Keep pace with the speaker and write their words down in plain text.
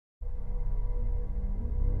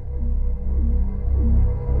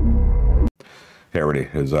Hey everybody,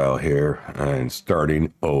 Azile here, and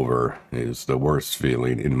starting over is the worst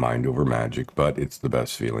feeling in Mind Over Magic, but it's the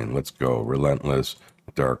best feeling. Let's go. Relentless,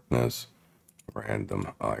 Darkness, random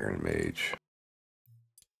Iron Mage.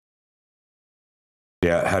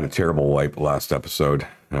 Yeah, I had a terrible wipe last episode,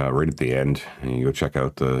 right at the end, and you go check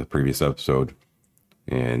out the previous episode,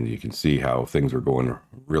 and you can see how things were going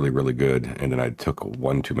really, really good, and then I took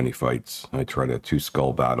one too many fights. I tried a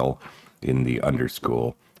 2-skull battle in the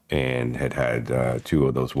underschool, and had two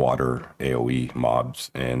of those water AoE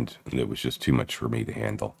mobs, and it was just too much for me to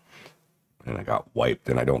handle. And I got wiped,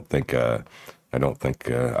 and I don't think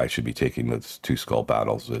I should be taking those 2-skull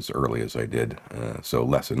battles as early as I did. So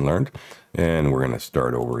lesson learned, and we're gonna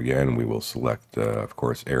start over again. We will select, of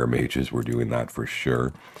course, Air Mages. We're doing that for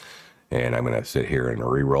sure. And I'm gonna sit here and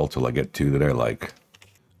reroll till I get two that I like.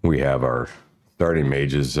 We have our starting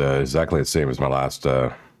mages, exactly the same as my last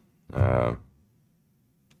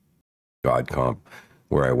God comp,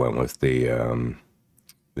 where I went with the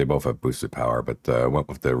they both have boosted power, but I went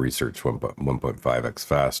with the research 1.5x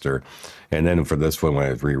faster. And then for this one, when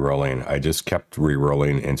I was re-rolling, I just kept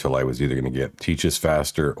re-rolling until I was either going to get teaches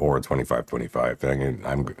faster or 25-25. And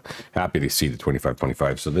I'm happy to see the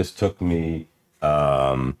 25-25. So this took me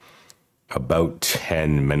about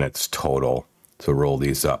 10 minutes total to roll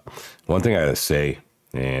these up. One thing I gotta say,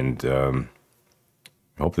 and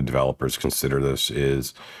I hope the developers consider this,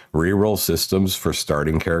 is reroll systems for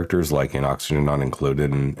starting characters like in Oxygen Not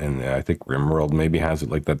Included, and I think RimWorld maybe has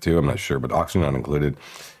it like that too. I'm not sure, but Oxygen Not Included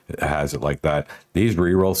has it like that. These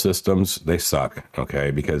reroll systems, they suck,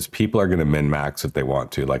 okay? Because people are going to min-max if they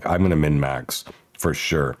want to. Like, I'm going to min-max for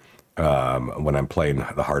sure when I'm playing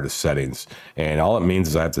the hardest settings, and all it means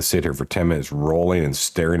is I have to sit here for 10 minutes rolling and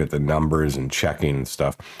staring at the numbers and checking and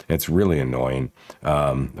stuff. It's really annoying.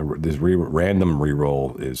 This random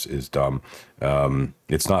reroll is dumb.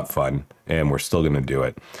 It's not fun, and we're still going to do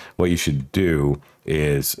it. What you should do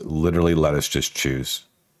is literally let us just choose.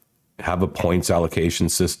 Have a points allocation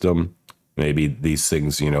system. Maybe these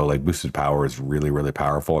things, you know, like boosted power is really, really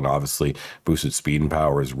powerful. And obviously boosted speed and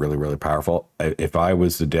power is really, really powerful. If I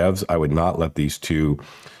was the devs, I would not let these two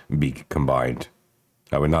be combined.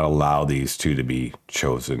 I would not allow these two to be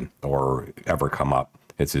chosen or ever come up.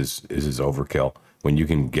 This is overkill. When you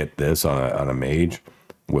can get this on a mage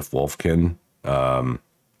with Wolfkin,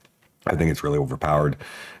 I think it's really overpowered.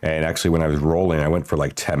 And actually, when I was rolling, I went for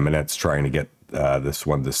like 10 minutes trying to get this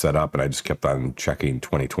one to set up, and I just kept on checking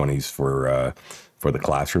 2020s for the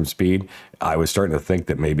classroom speed. I was starting to think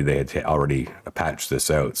that maybe they had already patched this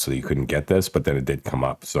out so you couldn't get this, but then it did come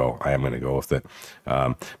up, so I am going to go with it.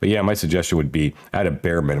 But yeah, my suggestion would be, at a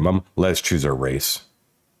bare minimum, let's choose a race.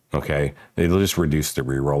 Okay, it'll just reduce the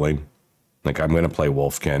re-rolling. Like, I'm going to play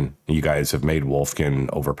Wolfkin. You guys have made Wolfkin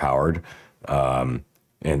overpowered. And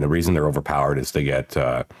the reason they're overpowered is they get,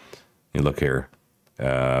 you look here,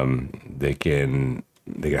 they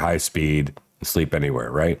get high speed, sleep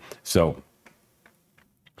anywhere, right? So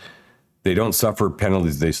they don't suffer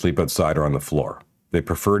penalties. They sleep outside or on the floor. They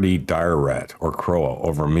prefer to eat dire rat or crow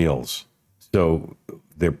over meals. So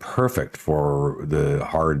they're perfect for the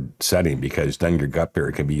hard setting, because then your gut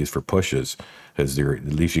barrier can be used for pushes, because at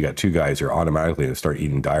least you got two guys who are automatically going to start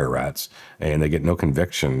eating dire rats, and they get no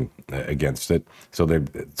conviction against it. So they're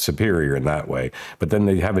superior in that way. But then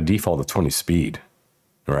they have a default of 20 speed,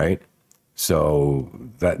 right? So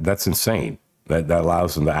that's insane. That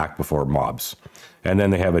allows them to act before mobs. And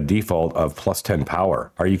then they have a default of plus 10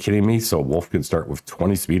 power. Are you kidding me? So Wolf can start with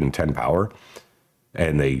 20 speed and 10 power,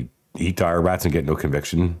 and they eat dire rats and get no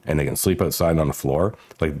conviction, and they can sleep outside on the floor.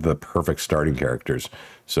 Like, the perfect starting characters.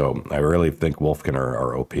 So I really think Wolfkin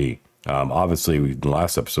are OP. Obviously, in the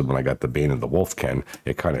last episode, when I got the Bane of the Wolfkin,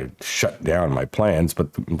 it kind of shut down my plans,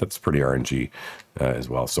 but that's pretty RNG as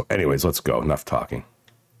well. So anyways, let's go. Enough talking.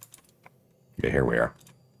 Okay, here we are.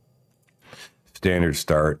 Standard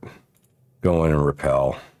start. Go in and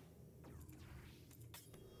repel.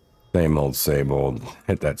 Same old, same old.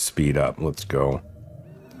 Hit that speed up. Let's go.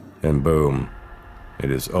 And boom,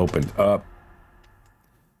 it is opened up.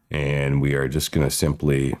 And we are just going to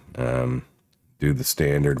simply do the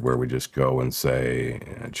standard where we just go and say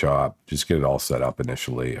chop, just get it all set up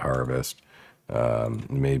initially, harvest,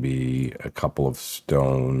 maybe a couple of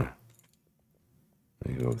stone,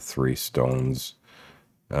 3 stones,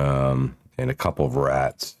 and a couple of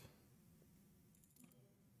rats.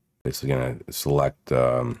 Basically going to select,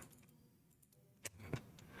 and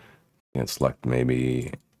select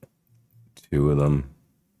maybe 2 of them.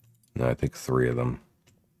 No, I think 3 of them.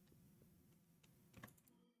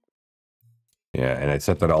 Yeah, and I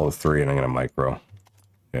set that all to 3, and I'm going to micro.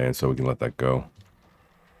 Okay, and so we can let that go.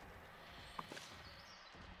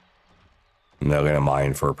 And they're gonna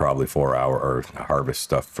mine for probably 4 hours, or harvest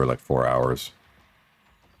stuff for like 4 hours.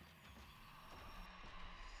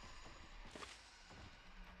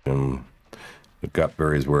 And the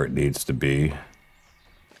gutberry is where it needs to be.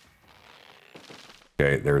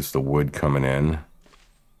 Okay, there's the wood coming in.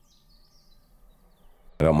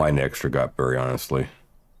 I don't mind the extra gutberry, honestly.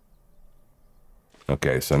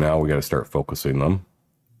 Okay, so now we got to start focusing them.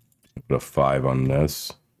 Put a 5 on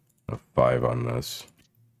this, a 5 on this.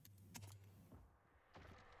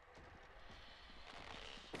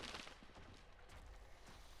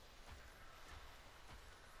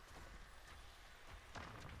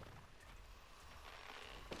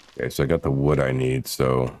 Okay, so I got the wood I need,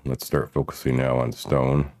 so let's start focusing now on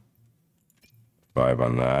stone. 5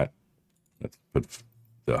 on that. Let's put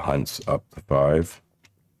the hunts up to 5.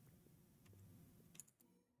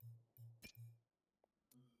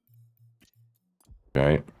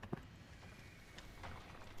 Okay.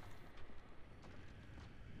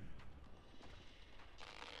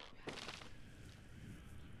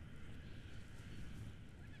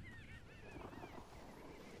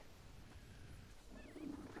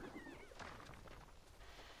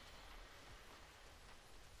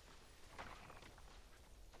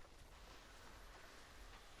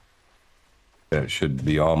 That should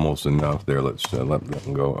be almost enough there. Let's let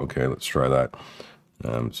them go. Okay, let's try that.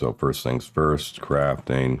 So first things first,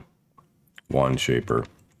 crafting wand shaper.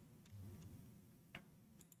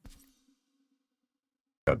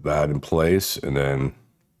 Got that in place, and then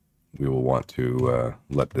we will want to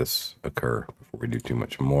let this occur before we do too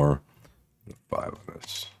much more. 5 of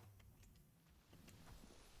this.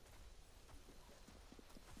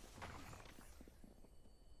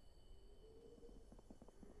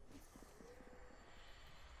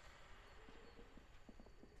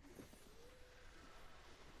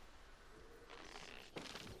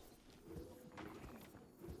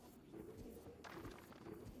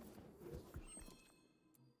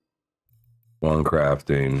 Wand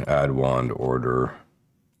crafting, add wand order.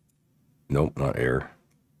 Nope, not air.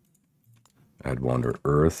 Add wand or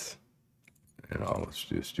earth. And let's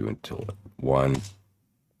just do until 1.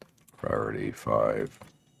 Priority 5.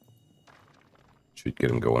 Should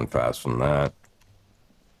get him going fast on that.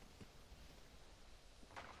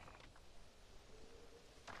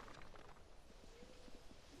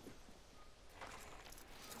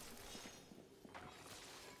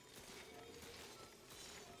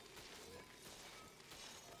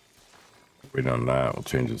 Wait on that. We'll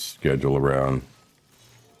change the schedule around.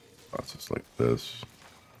 Process like this.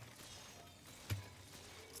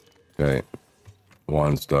 Okay.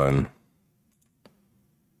 One's done.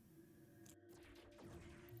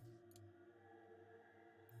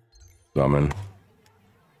 Summon.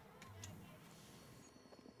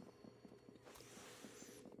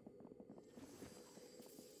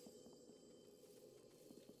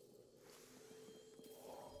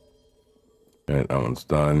 Okay, that one's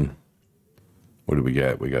done. What do we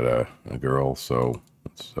get? We got a girl, so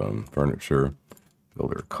it's furniture.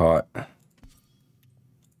 Build her cot.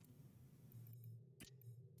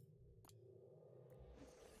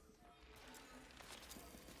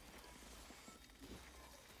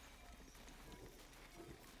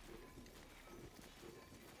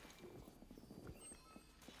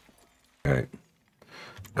 Okay.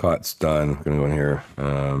 Cot's done. I'm gonna go in here.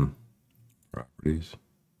 Properties.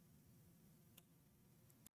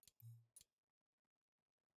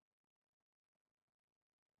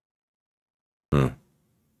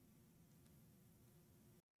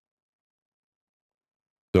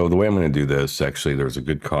 So the way I'm going to do this, actually, there's a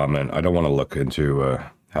good comment. I don't want to look into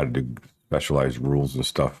how to do specialized rules and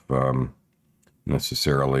stuff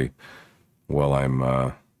necessarily while I'm,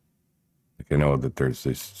 like I know that there's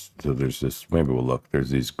this, so there's this, maybe we'll look, there's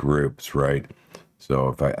these groups, right? So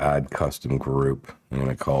if I add custom group, I'm going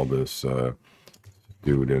to call this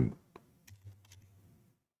student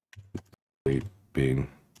being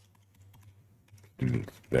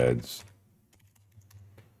students beds.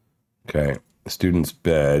 Okay. Students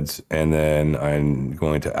beds, and then I'm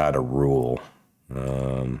going to add a rule,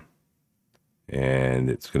 and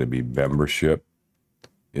it's going to be membership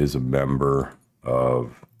is a member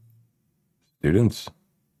of students.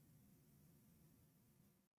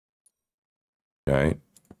 Okay.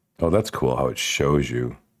 Oh, that's cool how it shows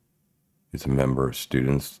you it's a member of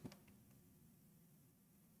students.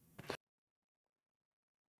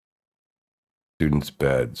 Students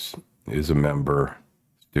beds is a member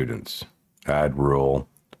students. Add rule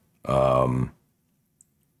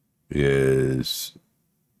is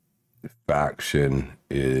faction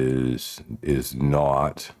is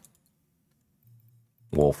not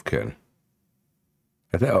Wolfkin.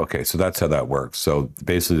 Okay, so that's how that works. So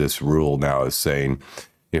basically this rule now is saying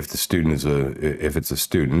if the student is if it's a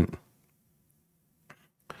student,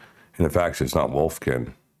 and the faction is not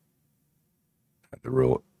Wolfkin, the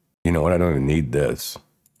rule, you know what, I don't even need this.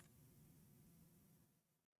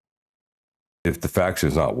 If the faction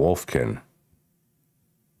is not Wolfkin,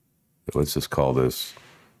 let's just call this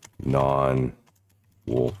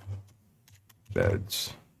non-wolf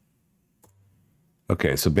beds.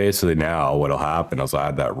 Okay, so basically now what'll happen is I'll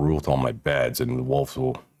add that rule to all my beds and the wolves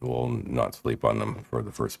will not sleep on them for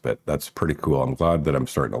the first bit. That's pretty cool. I'm glad that I'm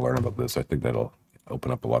starting to learn about this. I think that'll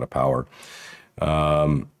open up a lot of power.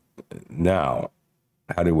 Now,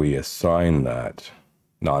 how do we assign that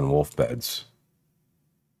non-wolf beds?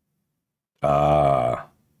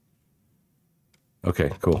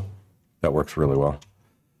 Okay, cool. That works really well.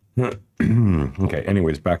 Okay,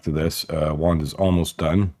 anyways, back to this. Wand is almost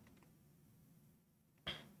done.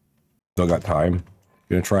 Still got time.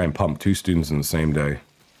 Gonna try and pump 2 students in the same day.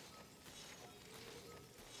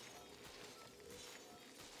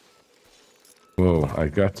 Whoa, I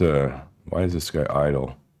got to... Why is this guy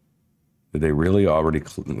idle? Did they really already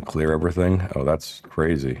clear everything? Oh, that's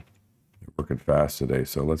crazy. They're working fast today,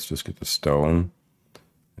 so let's just get the stone.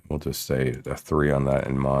 We'll just say a 3 on that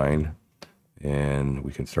in mine. And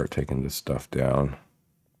we can start taking this stuff down.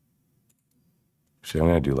 Actually, I'm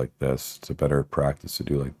going to do like this. It's a better practice to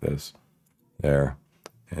do like this. There.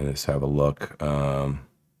 And just have a look.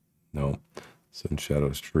 No. Sun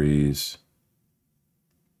shadows, trees.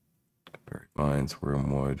 Berry vines,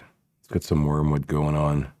 wormwood. Let's get some wormwood going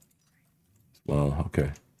on as well.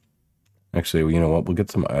 Okay. Actually, you know what? We'll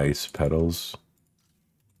get some ice petals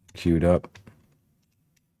queued up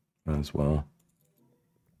as well.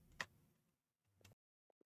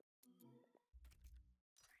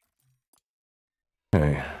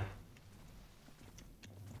 Okay.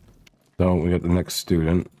 So we got the next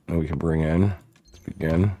student that we can bring in. Let's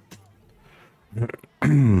begin.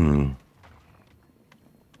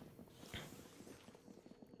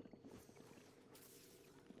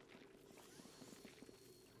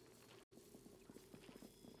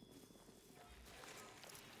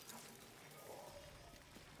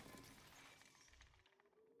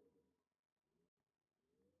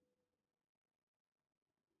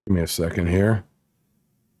 Give me a second here.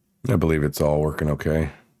 I believe it's all working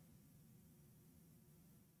okay.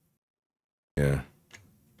 Yeah.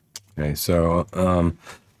 Okay, so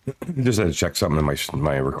just had to check something in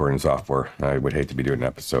my recording software. I would hate to be doing an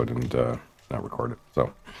episode and not record it.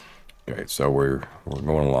 So okay, so we're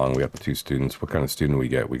going along. We got the 2 students. What kind of student we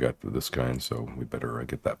get? We got this kind, so we better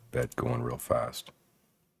get that bed going real fast.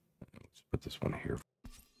 Let's put this one here.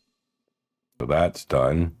 So that's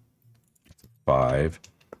done. 5.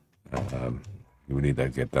 We need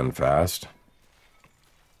that to get done fast.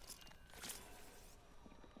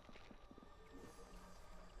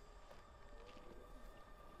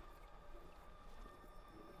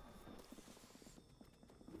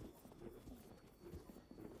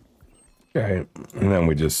 Okay, and then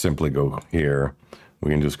we just simply go here.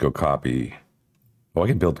 We can just go copy. Oh, I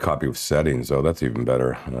can build copy with settings, though. That's even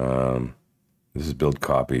better. This is build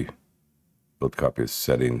copy. Build copy of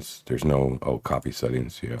settings. There's no, copy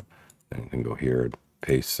settings, yeah. And you can go here,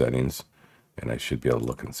 paste settings, and I should be able to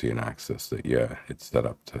look and see and access that, yeah, it's set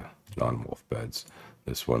up to non-wolf beds.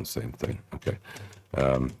 This one, same thing, okay.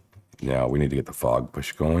 Now we need to get the fog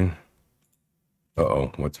push going.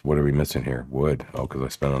 Uh-oh, what are we missing here? Wood, oh, because I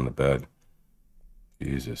spent on the bed.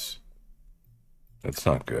 Jesus. That's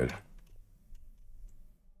not good.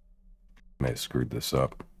 May have screwed this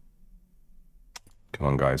up. Come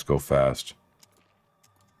on, guys, go fast.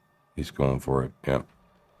 He's going for it, yeah.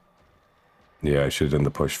 Yeah, I should have done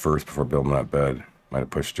the push first before building that bed. Might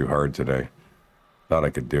have pushed too hard today. Thought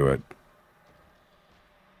I could do it.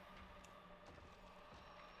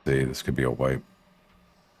 See, this could be a wipe.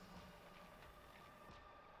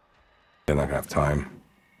 They're not gonna have time.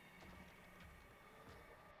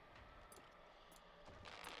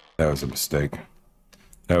 That was a mistake.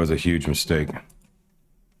 That was a huge mistake.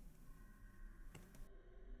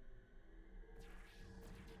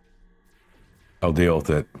 I'll deal with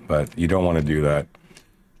it, but you don't want to do that.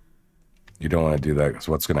 You don't want to do that because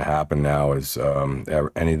what's going to happen now is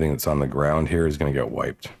anything that's on the ground here is going to get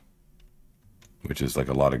wiped, which is like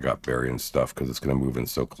a lot of gut berry and stuff because it's going to move in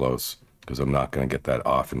so close because I'm not going to get that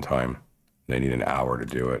off in time. They need an hour to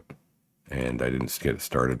do it, and I didn't get it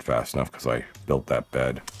started fast enough because I built that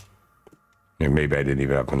bed. And maybe I didn't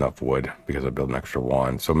even have enough wood because I built an extra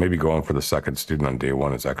wand. So maybe going for the second student on day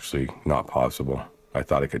 1 is actually not possible. I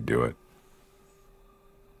thought I could do it.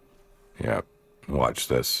 Yeah, watch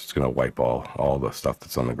this. It's going to wipe all the stuff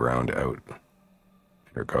that's on the ground out.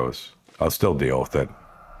 Here it goes. I'll still deal with it.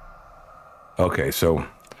 Okay, so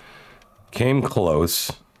came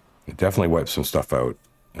close. It definitely wiped some stuff out.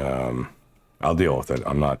 I'll deal with it.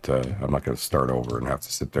 I'm not going to start over and have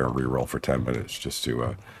to sit there and re-roll for 10 minutes just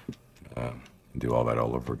to do all that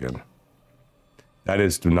all over again. That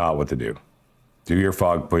is not what to do. Do your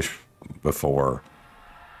fog push before.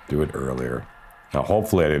 Do it earlier. Now,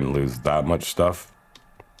 hopefully I didn't lose that much stuff.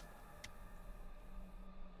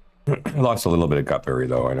 I lost a little bit of gutberry,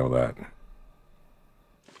 though. I know that.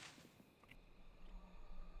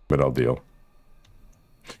 But I'll deal.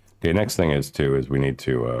 Okay, next thing is we need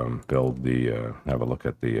to build the, have a look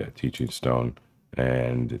at the teaching stone.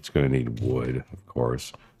 And it's going to need wood, of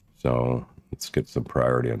course. So let's get some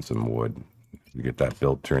priority on some wood. We get that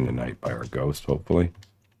built during the night by our ghost, hopefully.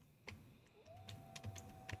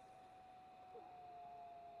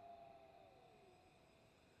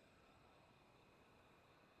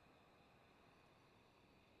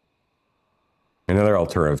 Another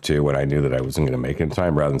alternative too, when I knew that I wasn't going to make it in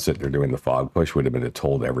time, rather than sitting there doing the fog push, would have been to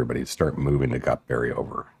told everybody to start moving the gutberry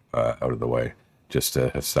over out of the way, just to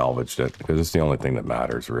have salvaged it, because it's the only thing that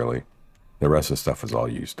matters really. The rest of the stuff was all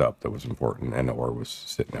used up that was important, and the ore was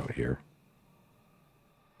sitting out here.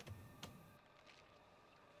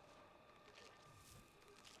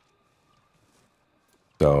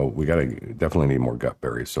 So we definitely need more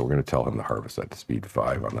gutberries. So we're gonna tell him to harvest at speed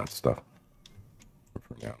 5 on that stuff.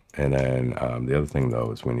 Yeah. And then the other thing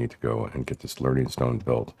though is we need to go and get this learning stone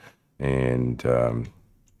built, and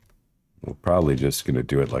we're probably just gonna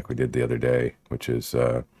do it like we did the other day, which is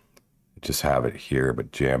just have it here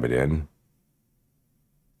but jam it in.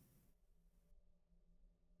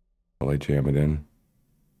 Will I jam it in?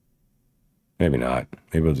 Maybe not.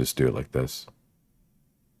 Maybe we'll just do it like this.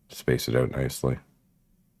 Space it out nicely.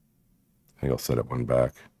 I think I'll set it one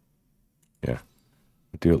back. Yeah.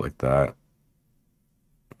 Do it like that.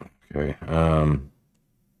 Okay.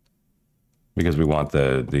 Because we want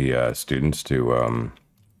the students to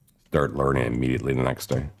start learning immediately the next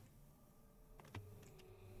day.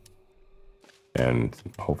 And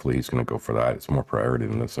hopefully he's going to go for that. It's more priority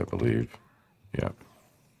than this, I believe. Yeah.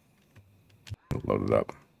 Load it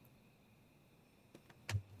up.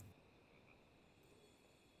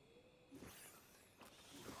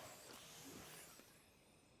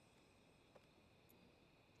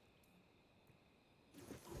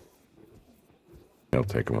 It'll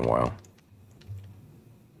take him a while.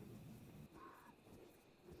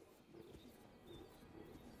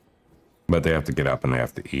 But they have to get up and they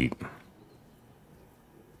have to eat. I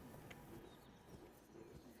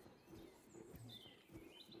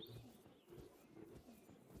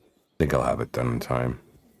think I'll have it done in time.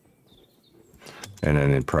 And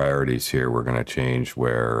then in priorities here, we're going to change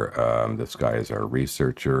where this guy is our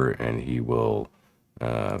researcher and he will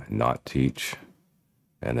not teach.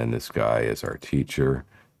 And then this guy is our teacher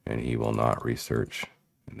and he will not research.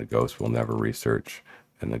 And the ghost will never research.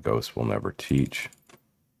 And the ghost will never teach.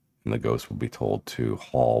 And the ghost will be told to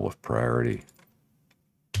haul with priority.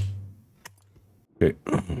 Okay.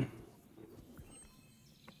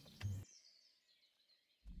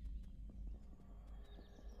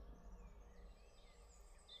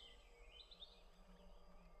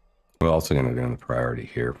 We're also going to do the priority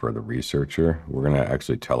here for the researcher. We're going to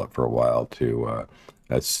actually tell it for a while to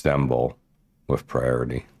assemble with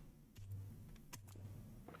priority.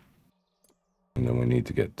 And then we need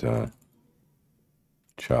to get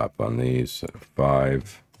chop on these at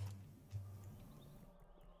 5.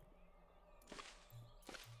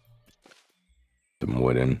 Some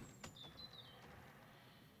wood in.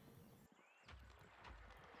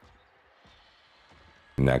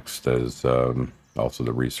 Next is also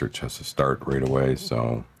the research has to start right away,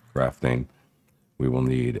 so crafting. We will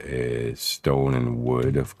need a stone and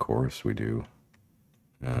wood, of course we do.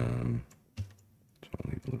 So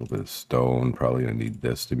we'll need a little bit of stone, probably gonna need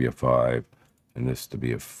this to be a 5 and this to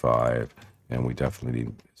be a 5, and we definitely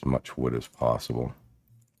need as much wood as possible.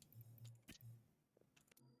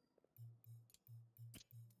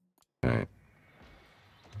 Okay.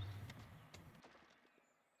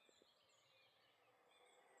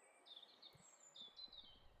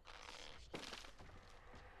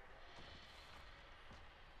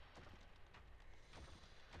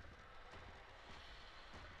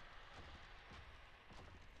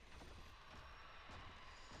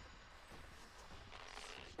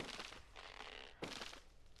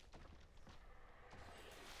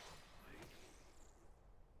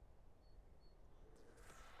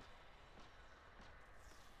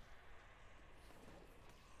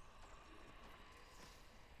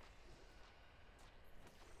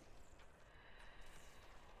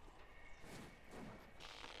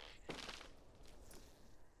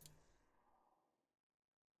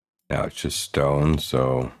 Now it's just stone,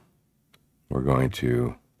 so we're going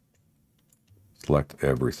to select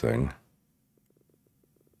everything.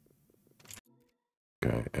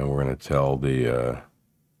 Okay, and we're going to tell the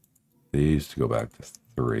these to go back to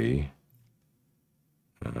 3.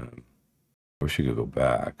 I wish you could go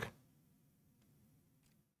back.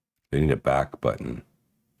 They need a back button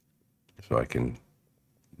so I can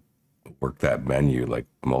work that menu like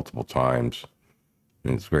multiple times.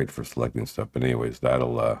 And it's great for selecting stuff. But anyways,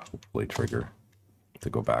 that'll hopefully trigger to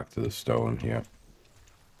go back to the stone here.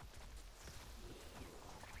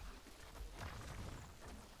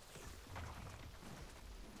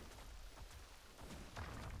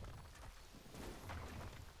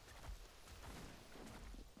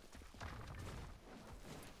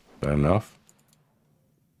 Is that enough?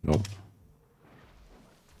 Nope.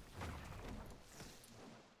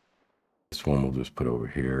 This one we'll just put over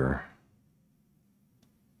here.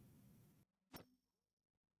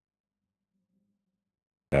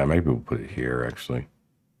 Yeah, maybe we'll put it here actually.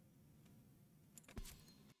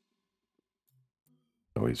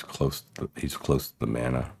 Oh, he's close to the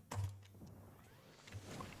mana.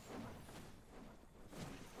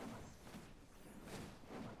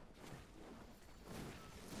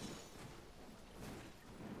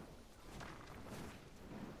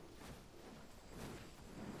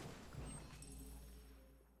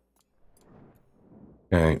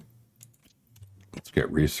 Okay, let's get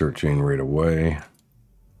researching right away.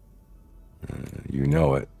 You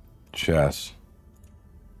know it, chess.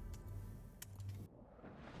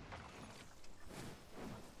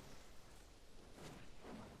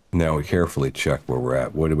 Now we carefully check where we're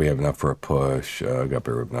at. What do we have enough for a push?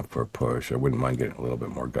 Gutberry enough for a push. I wouldn't mind getting a little bit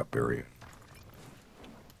more gutberry.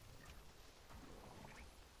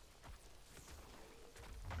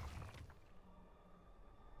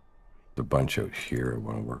 There's a bunch out here I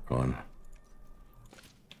want to work on.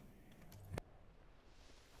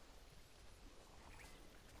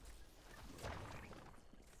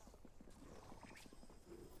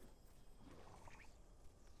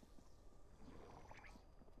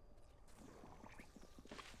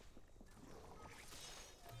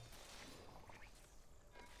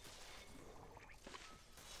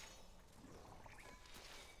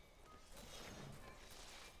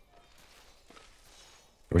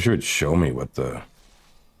 I wish it would show me what the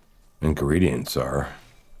ingredients are.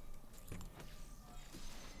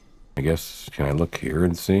 I guess, can I look here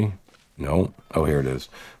and see? No. Oh, here it is.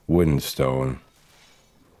 Wood and stone.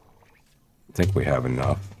 I think we have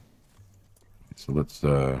enough. So let's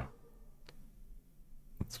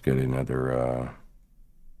get another,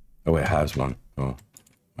 oh, it has one. Oh,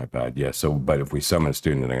 my bad. Yeah, so, but if we summon a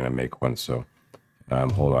student, then I'm going to make one. So,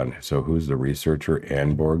 hold on. So who's the researcher?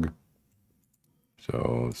 Anborg.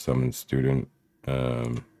 So summon student,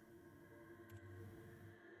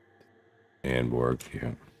 Anborg,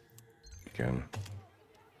 yeah, again.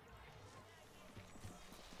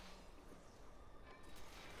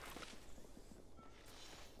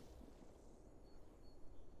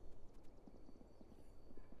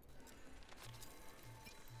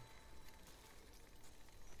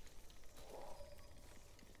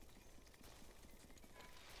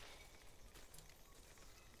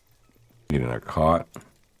 Need another cot.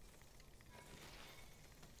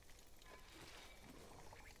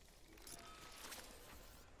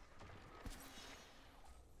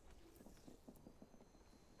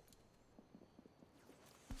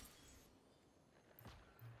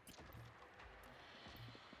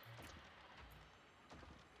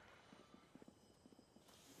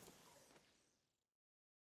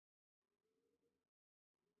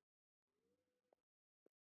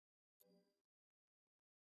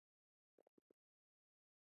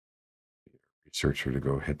 Researcher to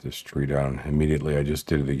go hit this tree down immediately. I just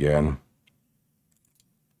did it again.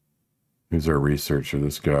 Who's our researcher?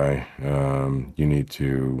 This guy. You need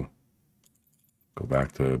to go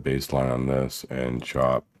back to baseline on this and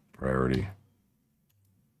chop priority.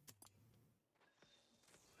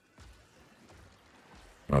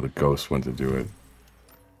 Oh, the ghost went to do it. Is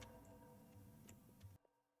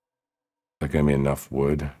that gonna be enough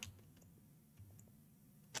wood?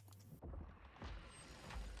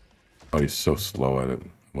 Oh, he's so slow at it.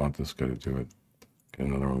 I want this guy to do it. Get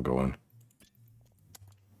another one going.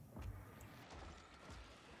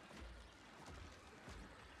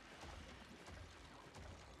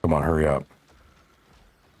 Come on, hurry up.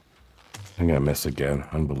 I'm gonna miss again.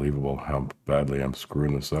 Unbelievable how badly I'm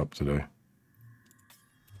screwing this up today.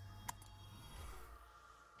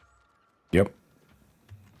 Yep.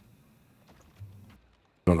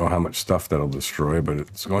 Don't know how much stuff that'll destroy, but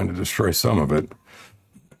it's going to destroy some of it.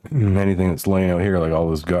 Anything that's laying out here, like all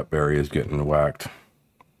this gutberry, is getting whacked.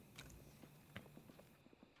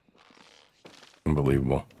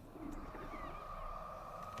 Unbelievable.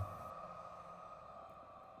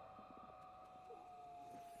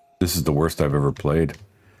 This is the worst I've ever played.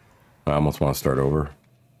 I almost want to start over.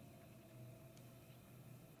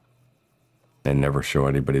 And never show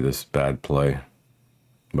anybody this bad play.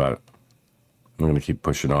 But I'm going to keep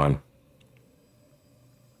pushing on.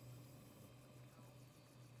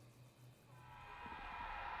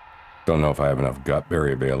 Don't know if I have enough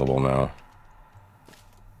Gutberry available now.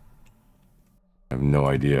 I have no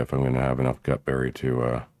idea if I'm going to have enough Gutberry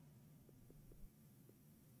to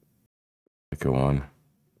go on.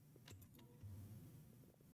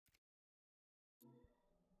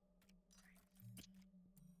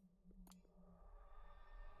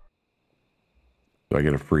 Do I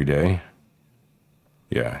get a free day?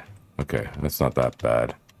 Yeah. Okay. That's not that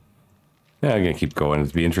bad. Yeah, I'm going to keep going.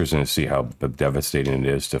 It'd be interesting to see how devastating it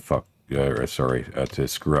is to to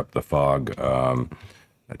screw up the fog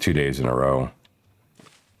 2 days in a row.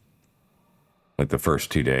 Like the first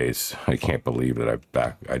 2 days, I can't believe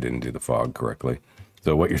that I didn't do the fog correctly.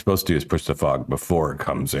 So what you're supposed to do is push the fog before it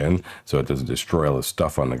comes in, so it doesn't destroy all the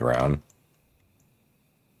stuff on the ground.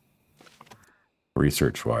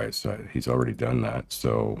 Research-wise, he's already done that.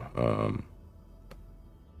 So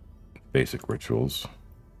basic rituals,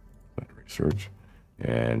 research,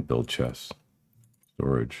 and build chests,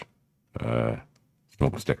 storage,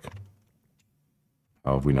 smoke stick.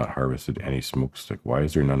 How have we not harvested any smoke stick? Why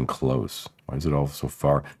is there none close? Why is it all so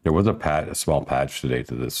far? There was a small patch today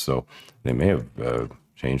to this, so they may have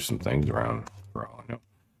changed some things around for all I know.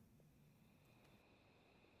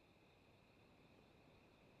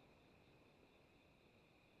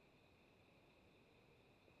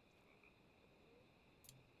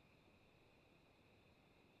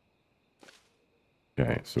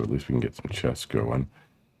 Okay, so at least we can get some chests going.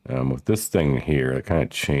 With this thing here, it kind of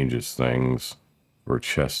changes things for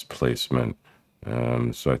chest placement.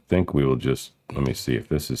 So I think we will just, let me see if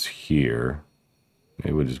this is here.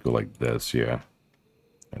 Maybe we'll just go like this, yeah.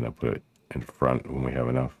 And I'll put it in front when we have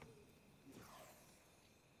enough.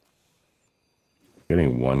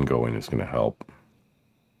 Getting one going is going to help.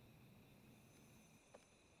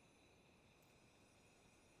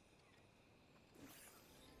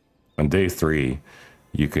 On day 3,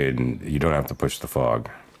 you don't have to push the fog.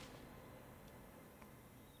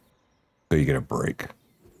 So you get a break.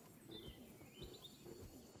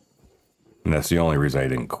 And that's the only reason I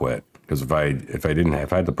didn't quit. Because if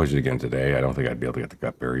I had to push it again today, I don't think I'd be able to get the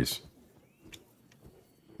gut berries.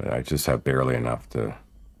 But I just have barely enough to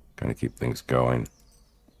kind of keep things going.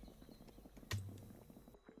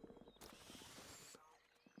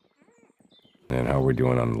 And how are we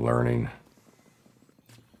doing on learning?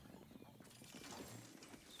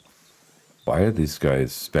 Why have these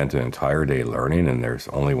guys spent an entire day learning and there's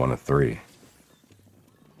only 1 of 3?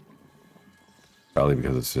 Probably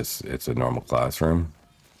because it's a normal classroom.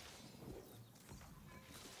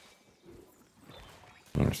 I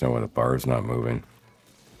don't understand why the bar is not moving.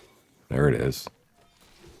 There it is.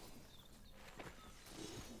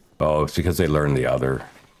 Oh, it's because they learned the other.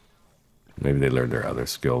 Maybe they learned their other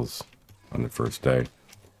skills on the first day.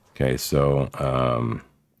 Okay, so,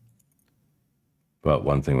 but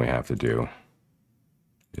one thing we have to do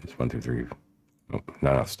is 1, 2, 3. Oh,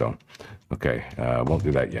 not enough stone. Okay, won't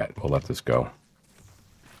do that yet. We'll let this go.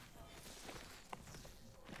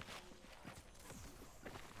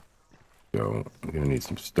 So I'm gonna need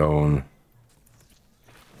some stone.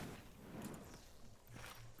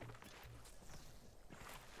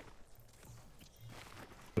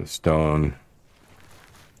 The stone.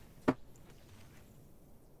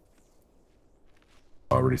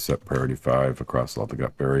 Already set priority 5 across all the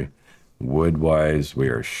Gutberry. Wood-wise, we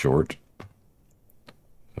are short.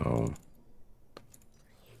 So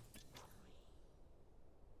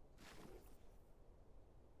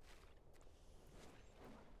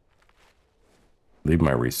leave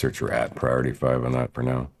my researcher at priority 5 on that for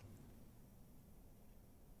now.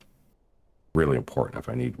 Really important if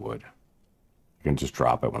I need wood. I can just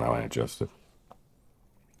drop it when I want to adjust it.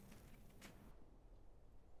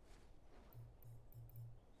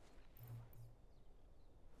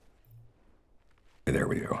 Okay, there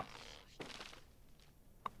we go.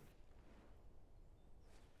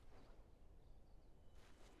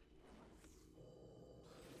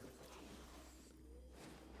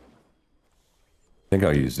 I think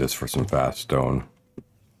I'll use this for some fast stone.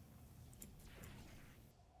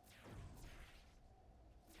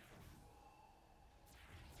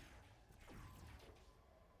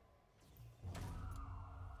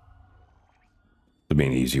 It'll be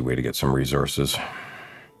an easy way to get some resources.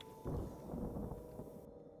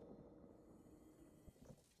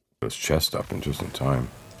 This chest up in just in time.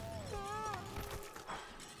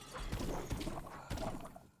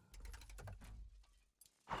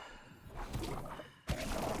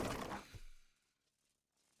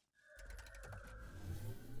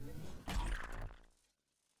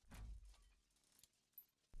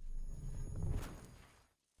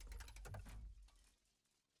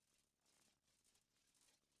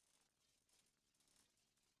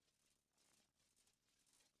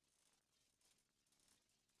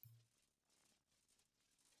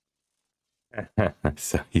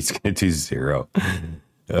 So he's gonna do 0.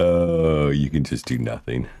 Oh, you can just do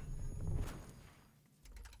nothing.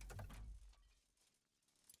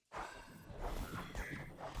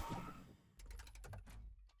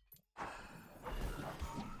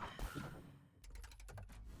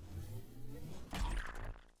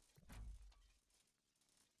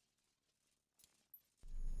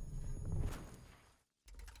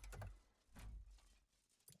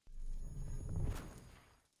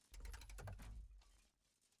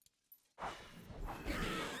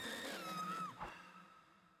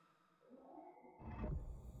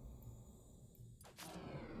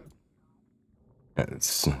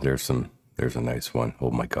 There's a nice one.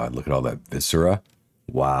 Oh my god, look at all that viscera.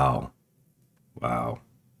 Wow. Wow.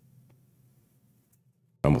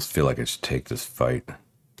 I almost feel like I should take this fight. I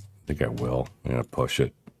think I will. I'm gonna push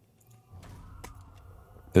it.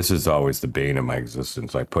 This is always the bane of my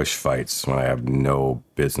existence. I push fights when I have no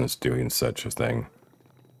business doing such a thing.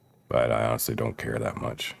 But I honestly don't care that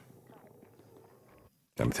much.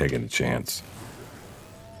 I'm taking a chance.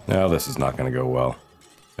 No, this is not going to go well.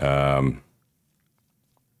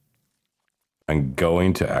 I'm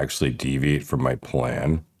going to actually deviate from my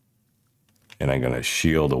plan. And I'm going to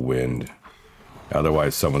shield the wind.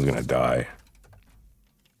 Otherwise, someone's going to die.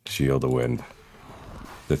 Shield the wind.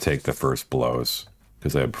 To take the first blows.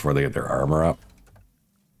 Because before they get their armor up.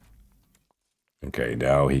 Okay,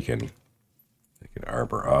 now he can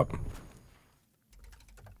armor up.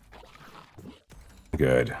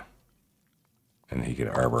 Good. And he can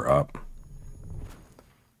armor up.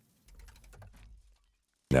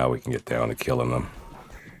 Now we can get down to killing them.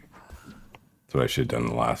 That's what I should have done in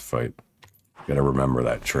the last fight. Gotta remember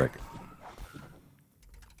that trick.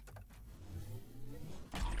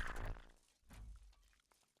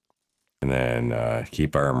 And then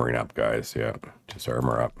keep armoring up, guys. Yeah, just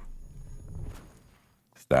armor up.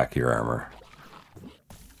 Stack your armor.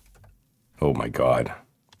 Oh my god.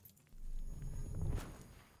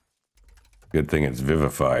 Good thing it's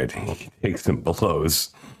vivified. He takes some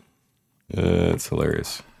blows. It's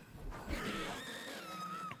hilarious.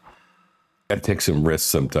 Gotta take some risks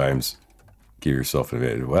sometimes. Give yourself an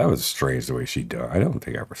advantage. Well, that was strange the way she died. I don't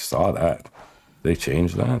think I ever saw that. They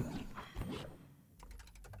changed that?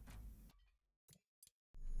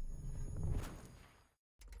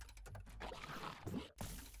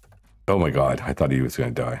 Oh my god, I thought he was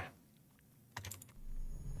gonna die.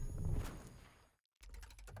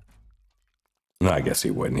 No, I guess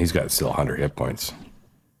he wouldn't. He's got still 100 hit points.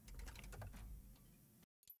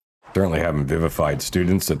 Certainly having vivified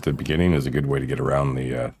students at the beginning is a good way to get around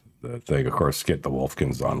the thing. Of course, get the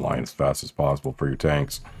Wolfkins online as fast as possible for your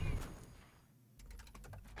tanks.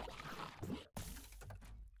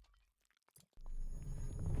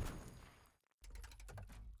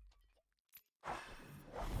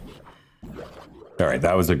 All right,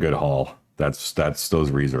 that was a good haul. That's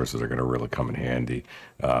those resources are going to really come in handy.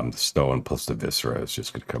 The stone plus the viscera is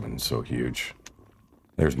just going to come in so huge.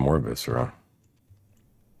 There's more viscera.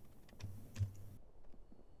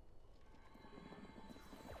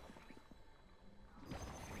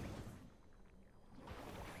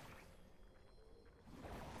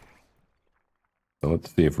 So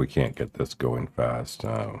let's see if we can't get this going fast.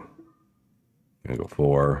 I'm gonna go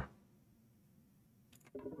 4.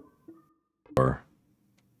 4.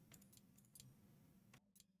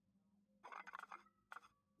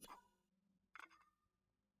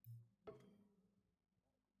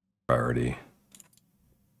 Priority.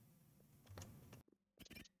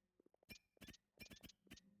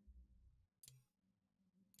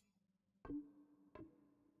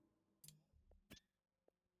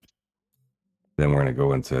 Then we're going to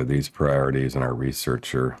go into these priorities in our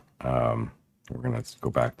researcher. We're going to go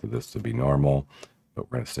back to this to be normal, but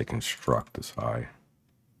we're going to say construct is high.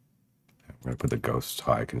 We're going to put the ghosts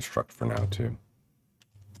high construct for now too.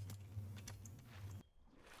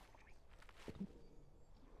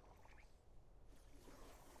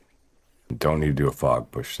 Don't need to do a fog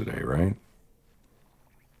push today, right?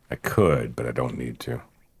 I could, but I don't need to.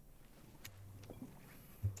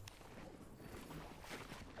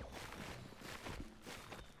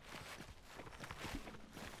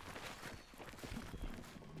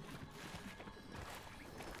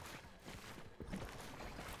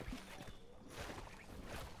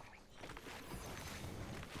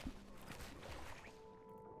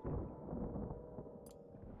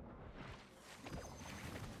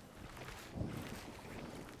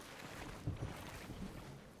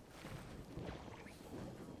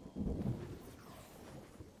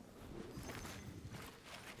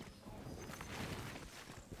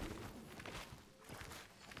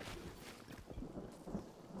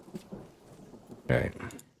 Okay.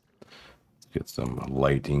 some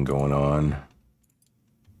lighting going on.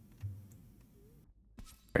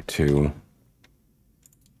 By 2.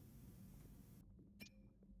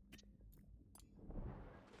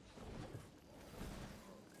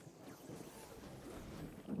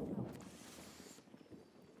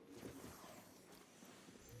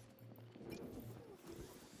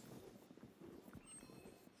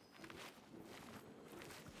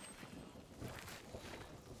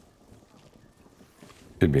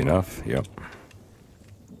 Should be enough. Yep.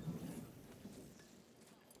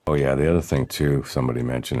 Oh yeah, the other thing too, somebody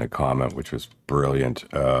mentioned a comment which was brilliant.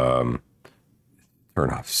 Turn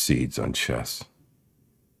off seeds on chests.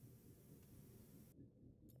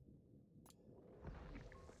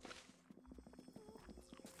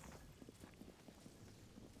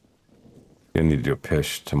 Gonna need to do a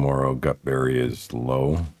pish tomorrow. Gutberry is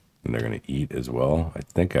low, and they're gonna eat as well. I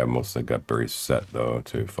think I have most of the gutberries set though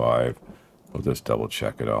to 5. We'll just double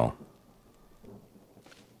check it all.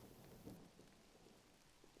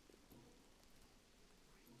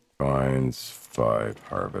 Finds 5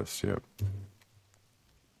 harvests. Yep.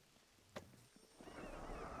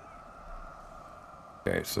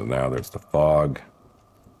 Okay, so now there's the fog,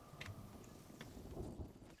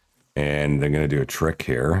 and they're gonna do a trick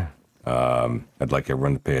here. I'd like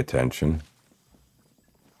everyone to pay attention.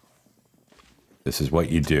 This is what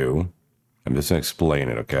you do. I'm just gonna explain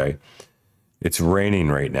it, okay? It's raining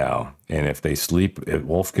right now, and if they sleep,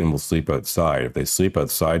 Wolfkin will sleep outside. If they sleep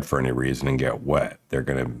outside for any reason and get wet, they're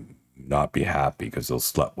gonna not be happy because they'll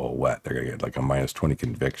sleep well wet. They're gonna get like a -20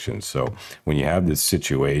 conviction. So when you have this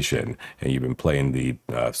situation and you've been playing the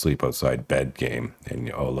sleep outside bed game,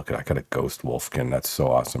 and oh look, I got a ghost Wolfkin. That's so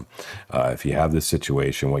awesome. If you have this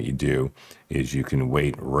situation, what you do is you can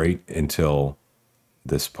wait right until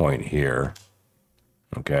this point here.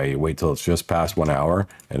 Okay, you wait till it's just past 1 hour,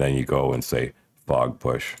 and then you go and say fog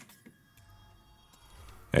push.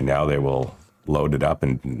 And now they will load it up,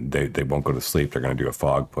 and they won't go to sleep. They're going to do a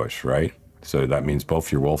fog push, right? So that means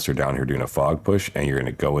both your wolves are down here doing a fog push, and you're going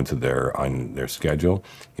to go into on their schedule.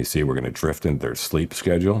 You see, we're going to drift into their sleep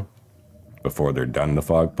schedule before they're done the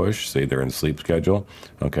fog push. Say they're in sleep schedule,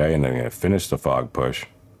 okay, and then they're going to finish the fog push.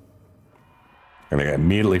 And they're going to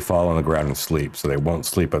immediately fall on the ground and sleep, so they won't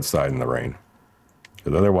sleep outside in the rain.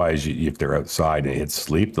 Because otherwise, if they're outside and hit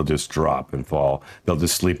sleep, they'll just drop and fall. They'll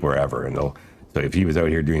just sleep wherever. And so if he was out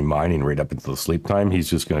here doing mining right up until sleep time, he's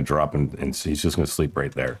just going to drop and he's just going to sleep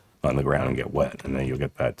right there on the ground and get wet. And then you'll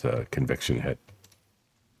get that conviction hit.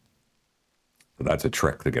 So that's a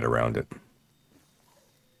trick to get around it.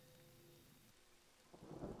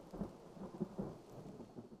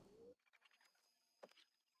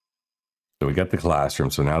 So we got the classroom.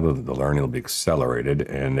 So now the learning will be accelerated,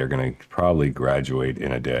 and they're going to probably graduate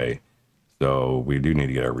in a day. So we do need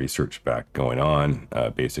to get our research back going on.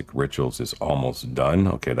 Basic rituals is almost done.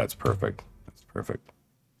 Okay, that's perfect. That's perfect.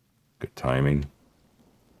 Good timing.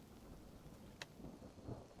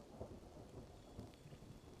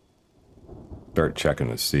 Start checking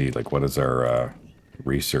to see, like, what is our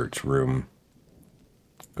research room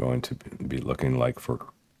going to be looking like for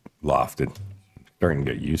lofted. Starting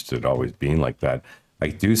to get used to it always being like that. I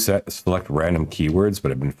do select random keywords,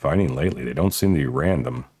 but I've been finding lately they don't seem to be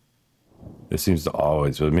random. This seems to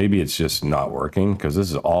always, but maybe it's just not working because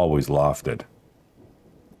this is always lofted.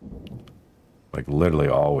 Like literally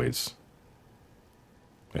always.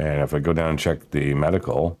 And if I go down and check the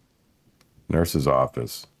medical nurse's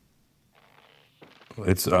office,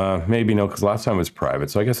 it's maybe no, because last time it was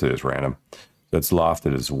private, so I guess it is random. That's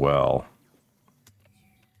lofted as well.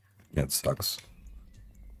 Yeah, it sucks.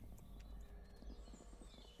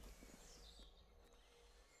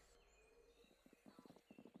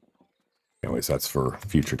 Anyways, that's for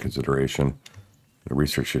future consideration. The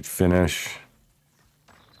research should finish.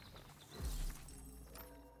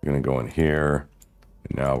 We're going to go in here.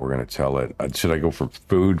 And now we're going to tell it, should I go for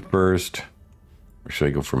food first? Or should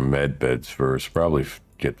I go for med beds first? Probably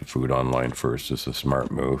get the food online first. It's a smart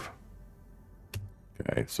move.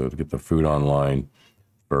 Okay, so to get the food online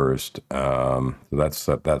first. So that's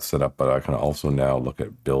set up, but I can also now look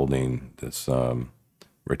at building this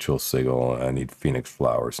ritual sigil. I need phoenix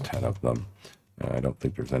flowers, 10 of them. I don't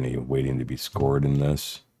think there's any waiting to be scored in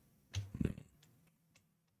this.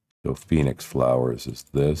 So phoenix flowers is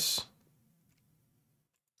this.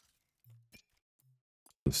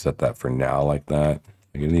 Let's set that for now like that.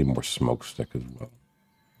 I'm gonna need more smoke stick as well.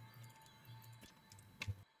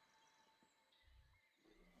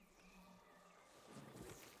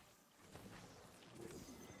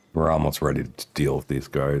 We're almost ready to deal with these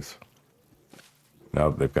guys. Now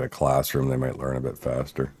that they've got a classroom, they might learn a bit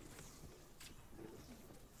faster.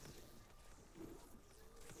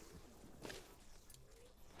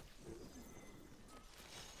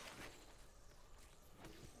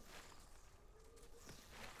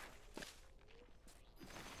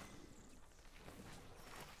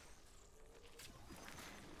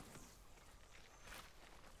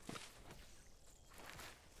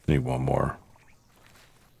 Need one more.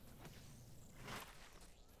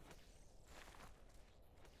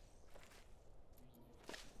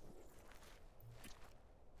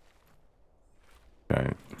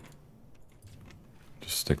 Okay.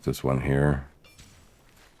 Just stick this one here.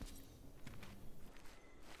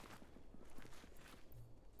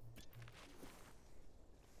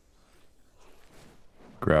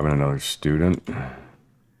 Grabbing another student.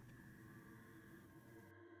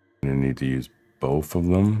 You need to use both of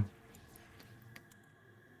them.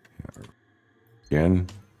 Again.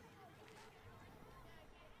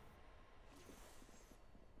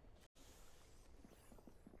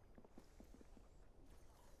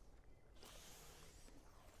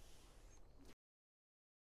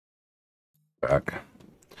 Back.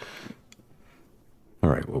 All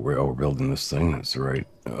right, well, we're building this thing. That's right.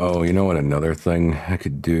 Oh, you know what? Another thing I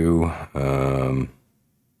could do.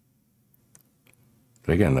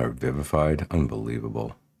 Again, they're vivified.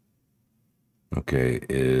 Unbelievable. Okay,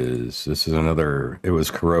 this is another. It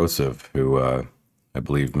was Corrosive who I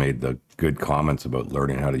believe made the good comments about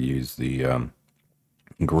learning how to use the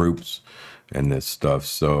groups and this stuff.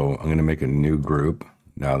 So I'm going to make a new group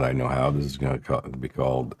now that I know how. This is going to be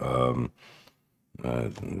called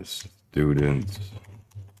Students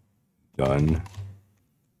Done.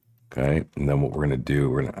 Okay, and then what we're going to do,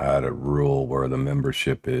 we're going to add a rule where the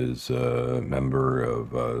membership is a member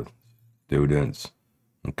of students.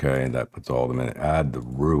 Okay, that puts all of them in. Add the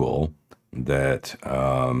rule that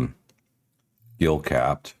skill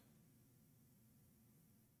capped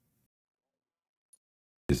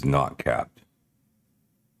is not capped.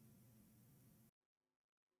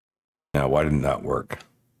 Now, why didn't that work?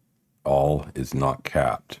 All is not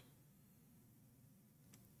capped.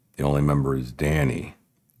 The only member is Danny.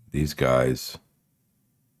 These guys.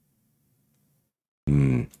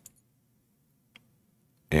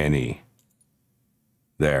 Annie.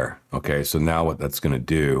 There. Okay, so now what that's going to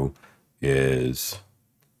do is,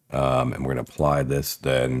 and we're going to apply this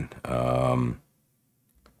then,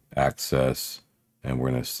 access, and we're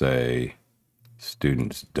going to say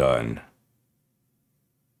students done.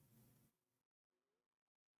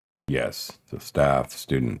 Yes, so staff,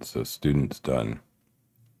 students, so students done.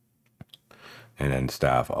 And then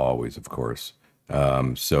staff always, of course.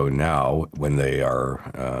 So now when they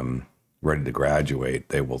are ready to graduate,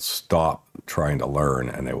 they will stop trying to learn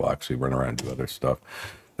and they will actually run around and do other stuff.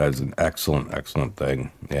 That is an excellent, excellent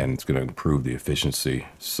thing. And it's going to improve the efficiency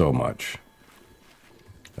so much.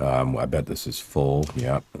 I bet this is full.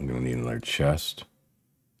 Yeah, I'm going to need another chest.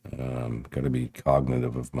 Got to be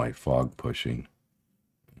cognitive of my fog pushing.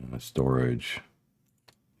 Storage.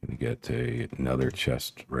 Going to get another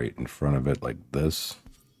chest right in front of it like this.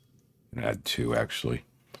 And add two actually.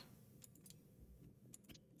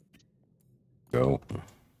 Go.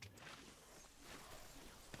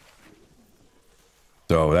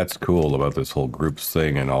 So that's cool about this whole groups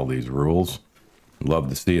thing and all these rules. Love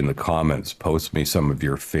to see in the comments, post me some of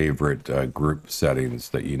your favorite group settings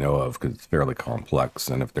that you know of, because it's fairly complex,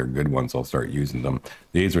 and if they're good ones, I'll start using them.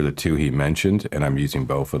 These are the two he mentioned, and I'm using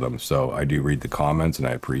both of them, so I do read the comments, and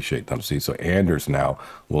I appreciate them. See, so Anders now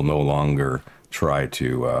will no longer try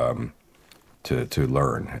to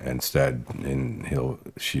learn. Instead,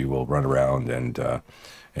 she will run around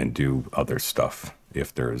and do other stuff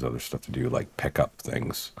if there is other stuff to do, like pick up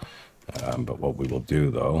things. But what we will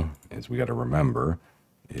do, though, is we got to remember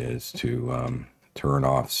is to turn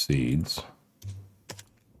off seeds.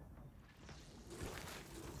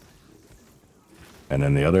 And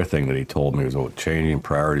then the other thing that he told me was about changing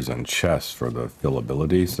priorities on chests for the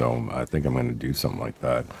fillability. So I think I'm going to do something like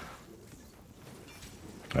that.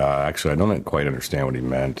 Actually, I don't quite understand what he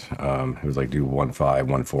meant. It was like do 1, 5,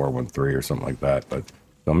 1, 4, 1, 3 or something like that. But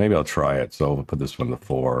so maybe I'll try it. So we'll put this one to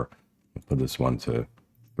 4. We'll put this one to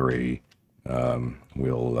 3.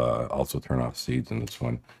 We'll also turn off seeds in this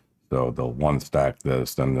one. So they'll one stack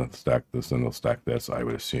this, then they'll stack this, then they'll stack this, I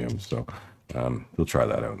would assume. So we'll try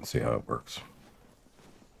that out and see how it works.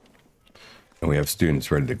 And we have students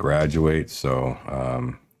ready to graduate. So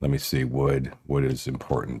let me see, wood. Wood is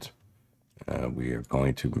important. We are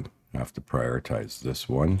going to have to prioritize this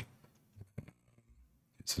one.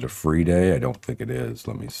 Is it a free day? I don't think it is.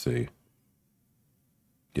 Let me see.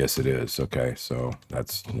 Yes, it is. Okay, so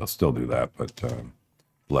I'll still do that, but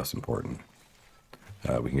less important.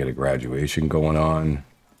 We can get a graduation going on.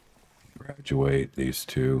 Graduate these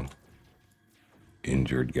two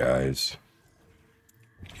injured guys.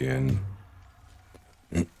 Again.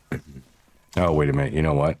 Oh, wait a minute. You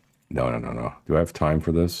know what? No. Do I have time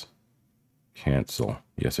for this? Cancel.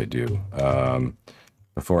 Yes, I do.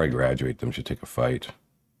 Before I graduate them, should take a fight.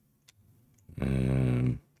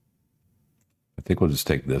 I think we'll just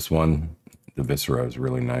take this one. The Viscera is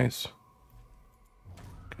really nice.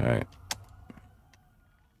 Okay.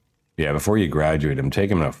 Yeah, before you graduate them, take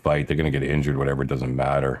them in a fight. They're going to get injured, whatever, it doesn't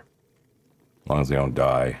matter. As long as they don't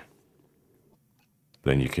die.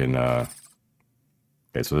 Then you can, okay,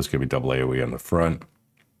 so this could be double AoE on the front.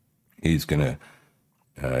 He's gonna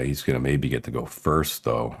maybe get to go first,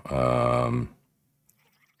 though.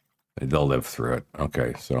 They'll live through it.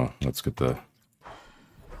 Okay, so let's get the...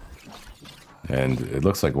 And it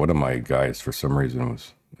looks like one of my guys, for some reason,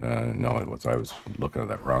 was... no, it was, I was looking at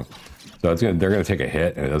that wrong. So they're going to take a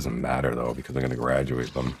hit, and it doesn't matter, though, because they're going to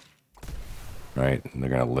graduate them. Right? And they're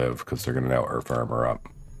going to live, because they're going to now Earth Armor up.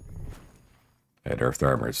 And Earth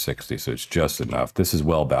Armor is 60, so it's just enough. This is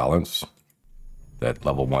well balanced. That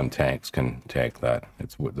level 1 tanks can tank that.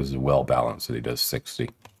 This is well balanced that he does 60.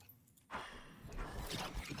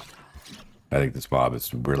 I think this mob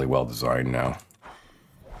is really well designed now.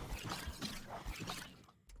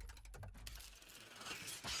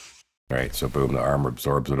 Alright, so boom, the armor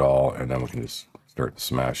absorbs it all, and then we can just start to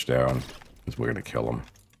smash down, because we're going to kill him.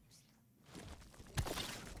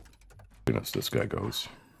 Goodness, this guy goes.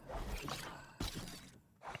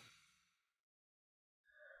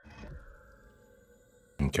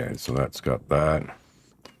 Okay, so that's got that.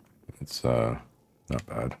 It's not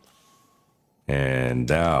bad. And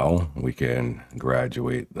now we can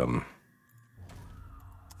graduate them.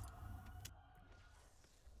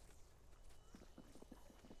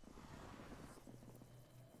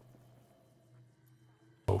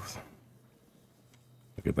 Both.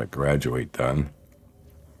 Get that graduate done.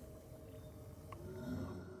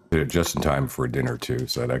 Did it just in time for dinner too,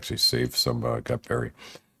 so that actually saved some gutberry.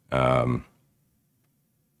 I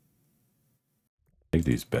think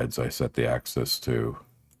these beds I set the access to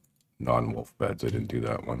non-wolf beds. I didn't do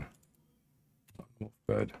that one. Non-wolf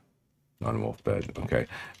bed. Non-wolf bed. Okay.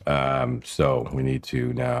 So we need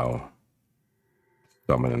to now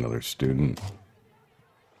summon another student.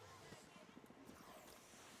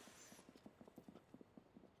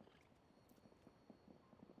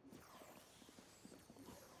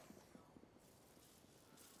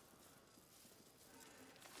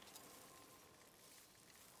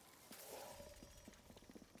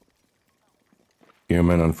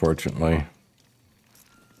 Human, unfortunately.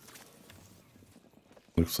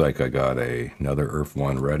 Looks like I got another Earth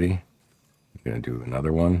one ready. I'm gonna do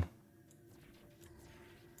another one.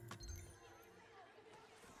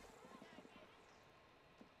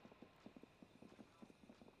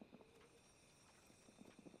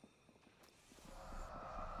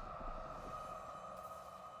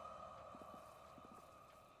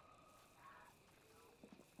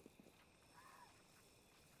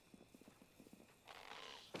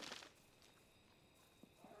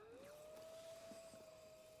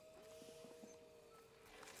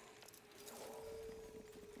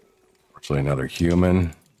 Actually, another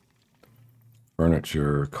human.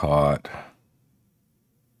 Furniture, cot.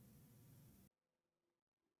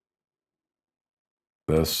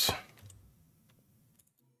 This.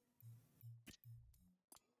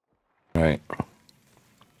 Right.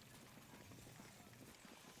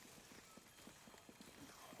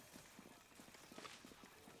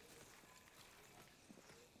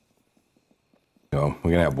 So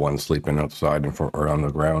we're gonna have one sleeping outside or on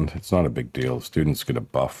the ground. It's not a big deal. Students get a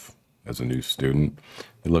buff as a new student.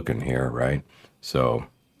 You look in here, right? So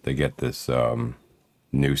they get this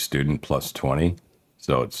new student plus 20.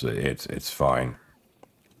 So it's fine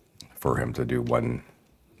for him to do one,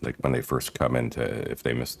 like when they first come into, if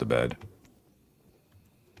they miss the bed.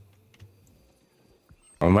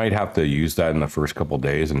 I might have to use that in the first couple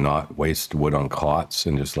days and not waste wood on cots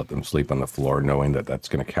and just let them sleep on the floor, knowing that that's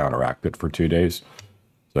going to counteract it for 2 days.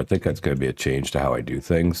 So I think that's going to be a change to how I do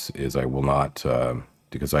things, is I will not,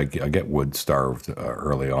 because I get wood starved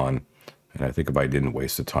early on. And I think if I didn't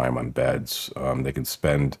waste the time on beds, they can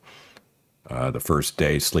spend the first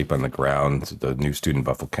day sleep on the ground. The new student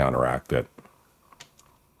buff will counteract it.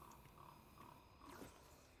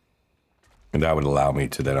 And that would allow me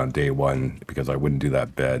to then on day one, because I wouldn't do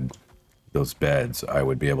those beds, I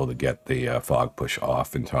would be able to get the fog push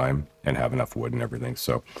off in time and have enough wood and everything.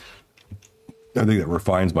 So I think that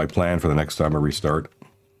refines my plan for the next time I restart.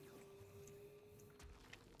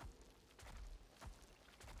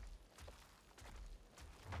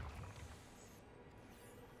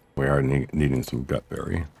 We are needing some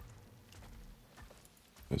gutberry,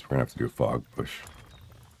 because we're gonna have to do a fog push.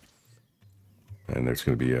 And there's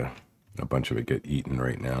gonna be a bunch of it get eaten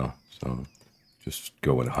right now, so just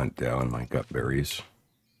go and hunt down my gutberries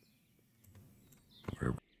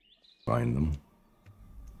wherever I find them.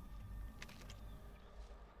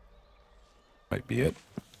 Might be it.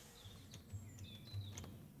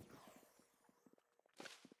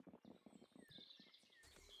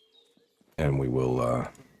 And we will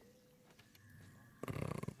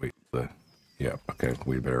wait. Yeah, okay.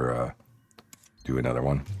 We better do another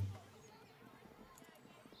one.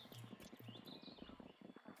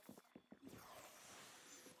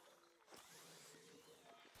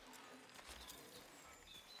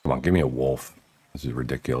 Come on, give me a wolf. This is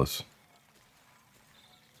ridiculous.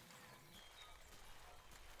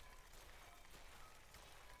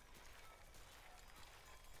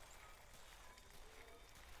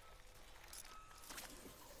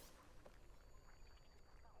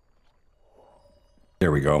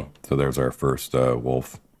 There we go. So there's our first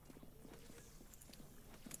wolf.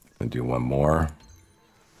 And do one more.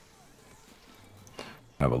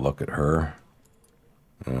 Have a look at her.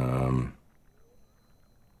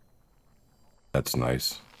 That's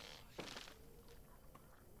nice.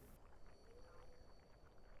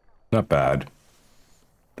 Not bad.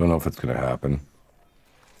 Don't know if it's going to happen.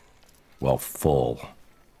 Well, full.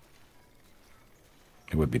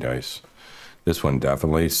 It would be nice. This one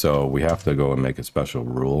definitely. So we have to go and make a special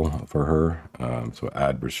rule for her. So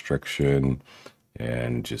add restriction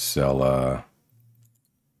and Gisela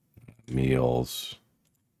meals.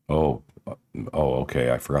 Oh,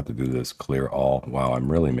 okay. I forgot to do this. Clear all. Wow,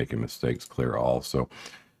 I'm really making mistakes. Clear all. So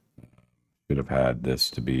should have had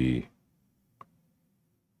this to be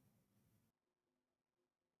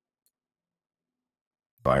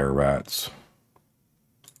fire rats.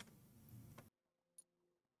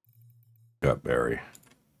 Gutberry.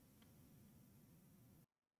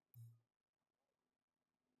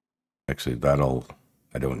 Actually,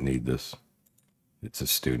 I don't need this. It's a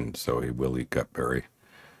student, so he will eat gutberry.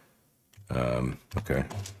 Okay.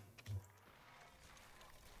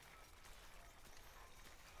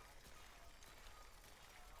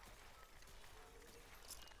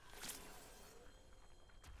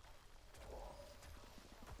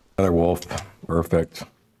 Another wolf. Perfect.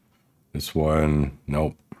 This one,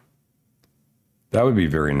 nope. That would be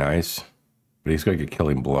very nice, but he's going to get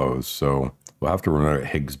killing blows, so we'll have to remember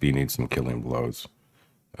Higsby needs some killing blows.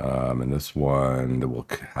 And this one, that will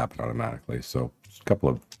happen automatically. So a couple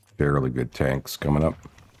of fairly good tanks coming up.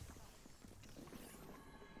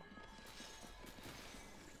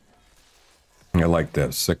 I like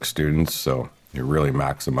that 6 students, so you're really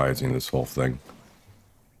maximizing this whole thing.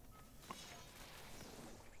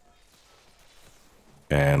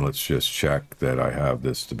 And let's just check that I have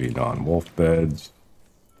this to be non-wolf beds.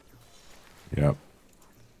 Yep.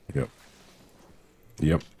 Yep.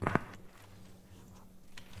 Yep.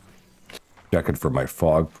 Checking for my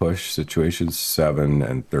fog push situations. 7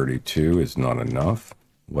 and 32 is not enough.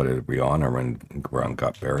 What are we on? We're on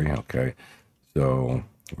Gutberry. Okay. So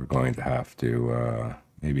we're going to have to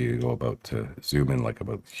maybe go about to zoom in like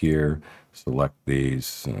about here. Select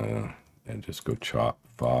these and just go chop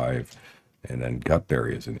 5. And then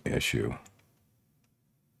Gutberry is an issue.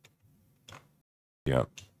 Yep.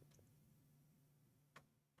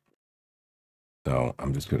 So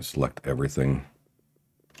I'm just going to select everything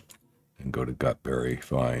and go to Gutberry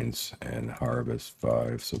finds and harvest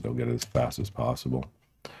 5, so they'll get it as fast as possible.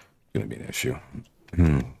 It's going to be an issue.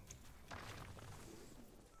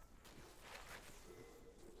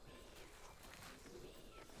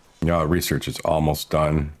 Yeah, research is almost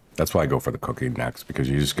done. That's why I go for the cooking next, because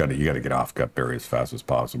you got to get off Gutberry as fast as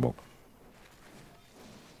possible.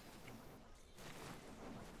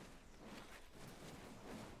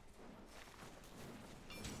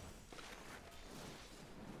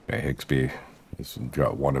 Okay, Higsby has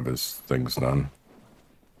got one of his things done.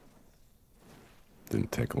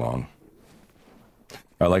 Didn't take long.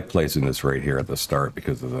 I like placing this right here at the start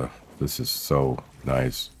because of this is so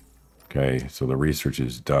nice. Okay, so the research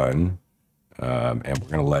is done. And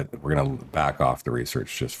we're gonna back off the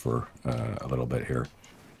research just for a little bit here,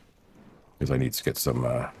 because I need to get some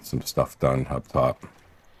stuff done up top.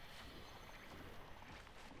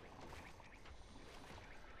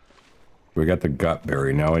 We got the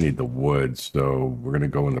Gutberry. Now I need the wood, so we're gonna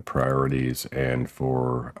go into priorities, and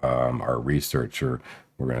for our researcher,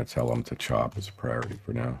 we're gonna tell him to chop as a priority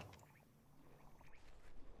for now.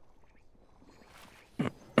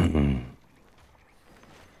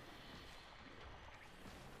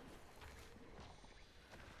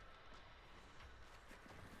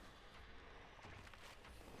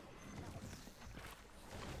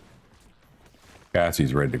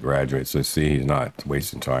 Cassie's ready to graduate, so see, he's not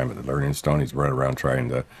wasting time at the learning stone. He's running around trying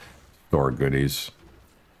to store goodies.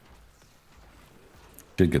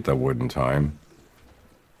 Did get that wood in time.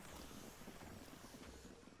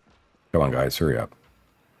 Come on, guys, hurry up.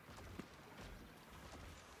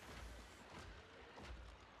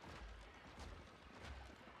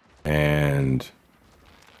 And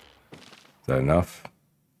is that enough?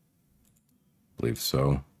 believe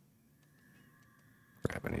so.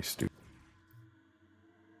 Grab any stupid.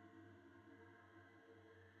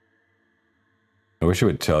 I wish it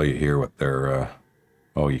would tell you here what their,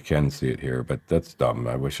 oh, you can see it here, but that's dumb.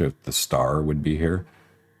 I wish the star would be here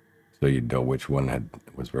so you'd know which one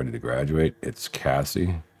was ready to graduate. It's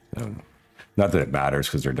Cassie. Not that it matters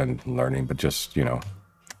because they're done learning, but just, you know,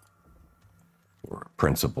 for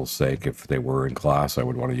principle's sake, if they were in class, I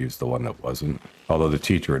would want to use the one that wasn't. Although the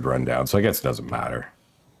teacher would run down, so I guess it doesn't matter.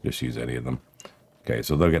 Just use any of them. Okay,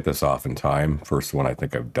 so they'll get this off in time. First one I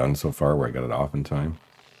think I've done so far where I got it off in time.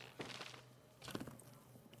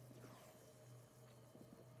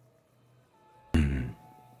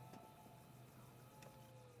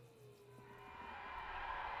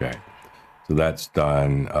 Okay, so that's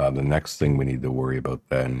done. The next thing we need to worry about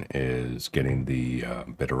then is getting the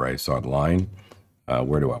bitter ice online.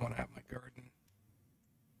 Where do I want to have my garden?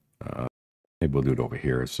 Maybe we'll do it over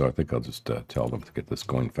here. So I think I'll just tell them to get this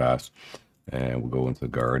going fast. And we'll go into the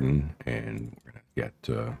garden and we're going to get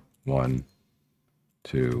 1,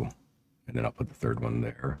 2, and then I'll put the third one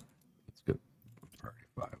there. Let's get priority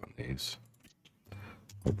 5 on these.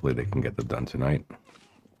 Hopefully they can get them done tonight.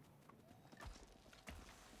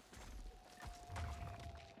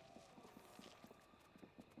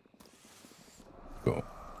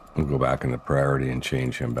 We'll go back in the priority and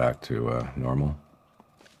change him back to normal.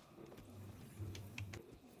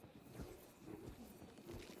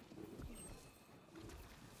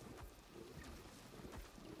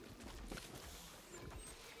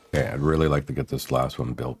 Okay, I'd really like to get this last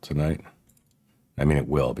one built tonight. I mean, it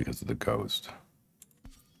will because of the ghost.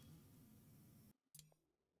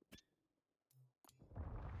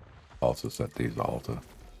 Also set these all to...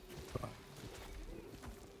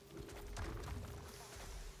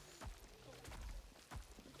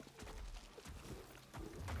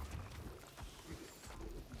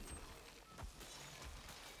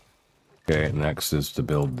 Okay, next is to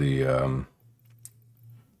build the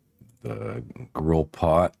grill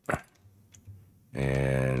pot,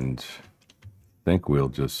 and I think we'll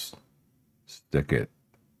just stick it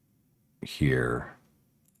here.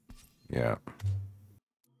 Yeah.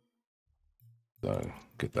 So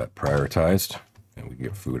get that prioritized, and we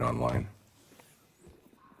get food online.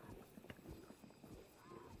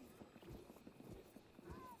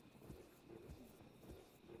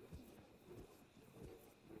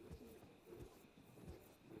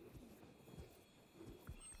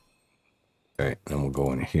 Okay, then we'll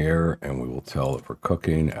go in here and we will tell it for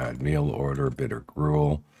cooking, add meal order, bitter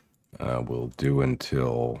gruel. We'll do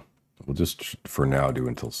until, we'll just for now do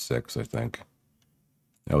until 6, I think.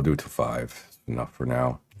 I'll do it to 5. It's enough for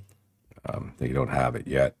now. They don't have it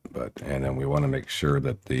yet, but, and then we want to make sure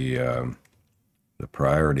that the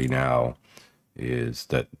priority now is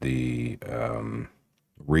that the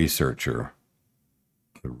researcher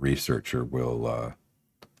will,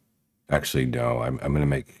 actually, no, I'm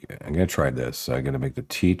going to try this. I'm going to make the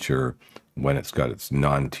teacher, when it's got its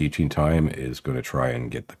non-teaching time, is going to try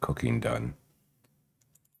and get the cooking done.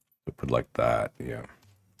 So put like that, yeah.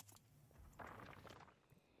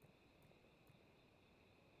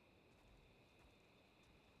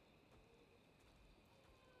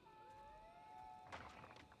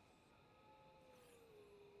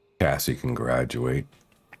 Cassie can graduate.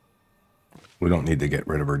 We don't need to get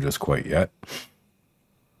rid of her just quite yet.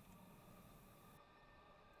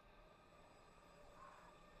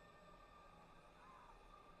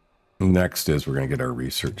 Next is we're going to get our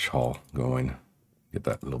research hall going, get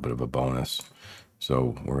that little bit of a bonus.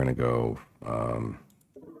 So we're going to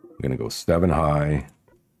go 7 high.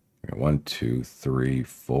 1, 2, 3,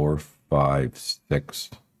 4, 5, 6.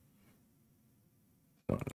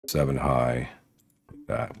 7 high. Like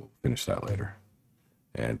that. We'll finish that later.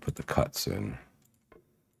 And put the cuts in.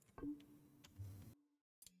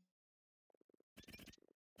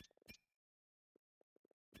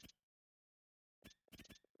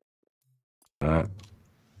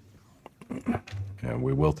 And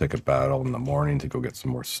we will take a battle in the morning to go get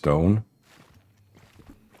some more stone.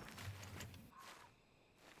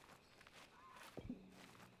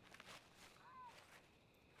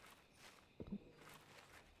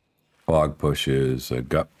 Fog push is a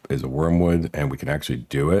gut is a wormwood, and we can actually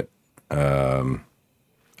do it. I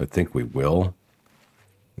think we will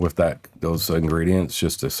with those ingredients,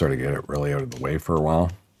 just to sort of get it really out of the way for a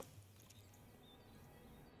while.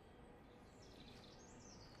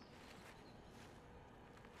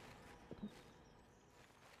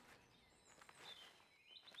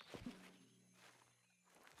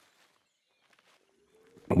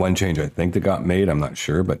 One change I think that got made, I'm not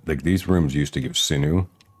sure, but like these rooms used to give sinew.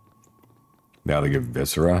 Now they give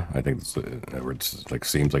Viscera. I think it's like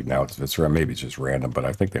seems like now it's Viscera. Maybe it's just random, but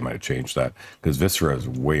I think they might have changed that because Viscera is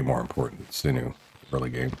way more important than Sinew early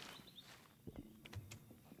game.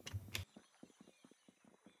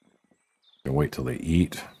 And wait till they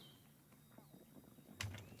eat.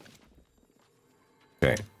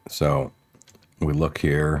 Okay, so we look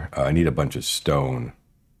here. I need a bunch of stone.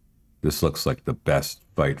 This looks like the best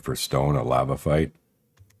fight for stone, a lava fight.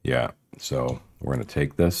 Yeah, so we're going to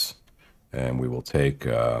take this, and we will take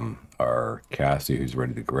our Cassie, who's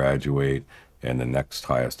ready to graduate, and the next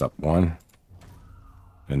highest up one.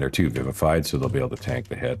 And they're 2 vivified, so they'll be able to tank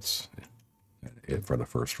the hits for the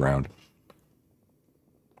first round.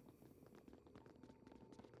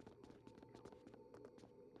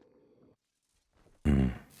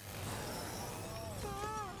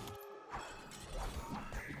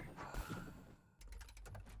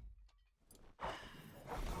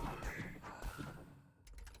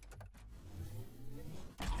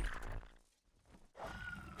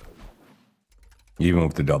 Even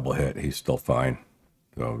with the double hit, he's still fine.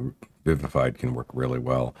 So Vivified can work really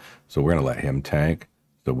well. So we're going to let him tank.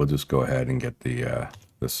 So we'll just go ahead and get the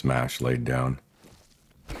smash laid down.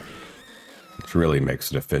 Which really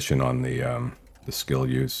makes it efficient on the skill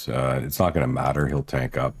use. It's not going to matter. He'll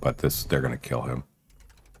tank up, but they're going to kill him.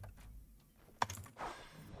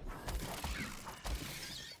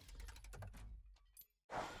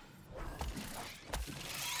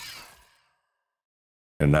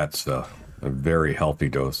 And that's a very healthy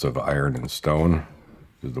dose of iron and stone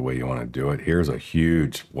is the way you want to do it. Here's a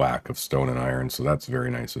huge whack of stone and iron, so that's very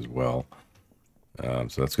nice as well. So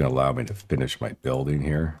that's going to allow me to finish my building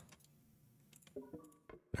here.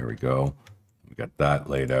 There we go. We got that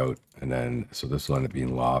laid out, and then so this will end up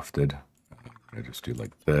being lofted. I'm going to just do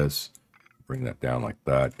like this, bring that down like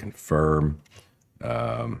that, confirm,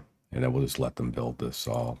 and then we'll just let them build this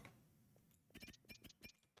all.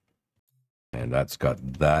 And that's got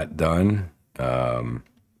that done.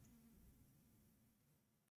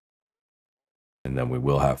 And then we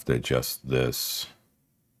will have to adjust this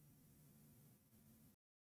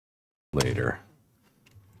later.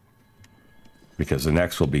 Because the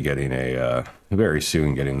next will be getting very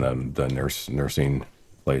soon getting the nursing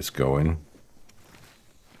place going.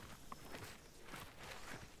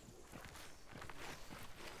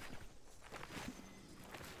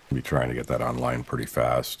 We'll be trying to get that online pretty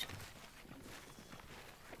fast.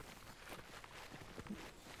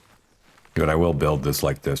 But I will build this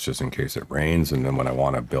like this just in case it rains, and then when I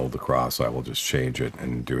want to build the cross, I will just change it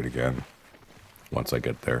and do it again once I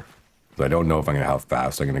get there. I don't know if I'm going to how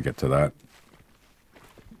fast I'm going to get to that.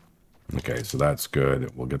 Okay, so that's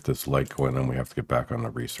good. We'll get this light going, and we have to get back on the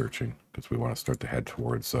researching because we want to start to head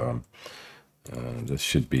towards, this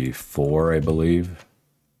should be 4, I believe.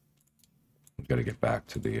 We've got to get back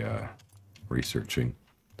to the researching.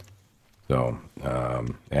 So,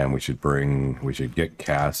 and we should get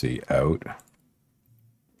Cassie out.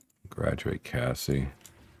 Graduate Cassie.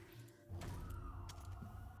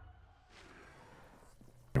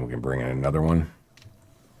 And we can bring in another one.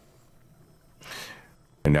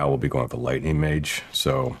 And now we'll be going with the Lightning Mage.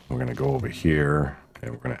 So we're going to go over here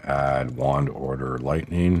and we're going to add Wand Order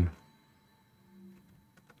Lightning.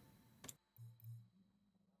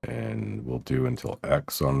 And we'll do until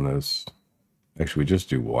X on this. Actually, we just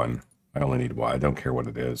do 1. I only need 1. I don't care what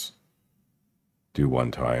it is. Do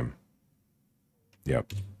 1 time.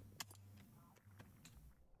 Yep.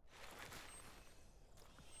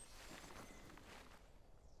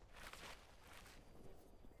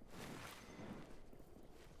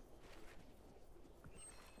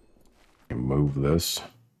 And move this.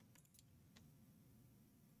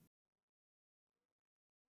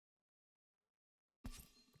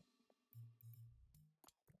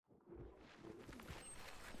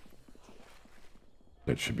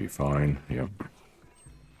 That should be fine. Yep.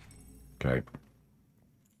 Okay.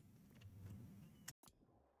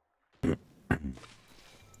 Get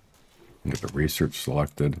the research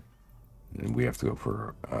selected. And we have to go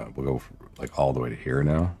for, we'll go for, like all the way to here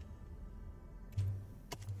now.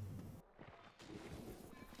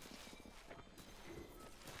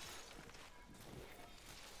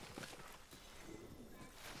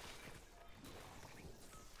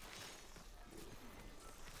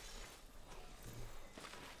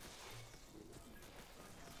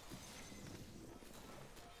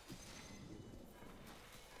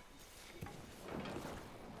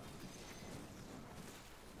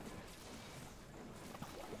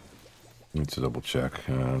 Let's double check.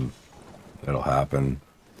 That'll happen.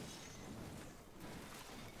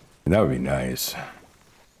 And that would be nice.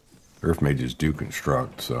 Earth mages do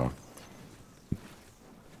construct, so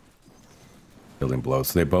at killing blows.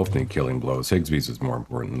 So they both need killing blows. Higgsby's is more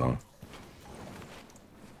important though.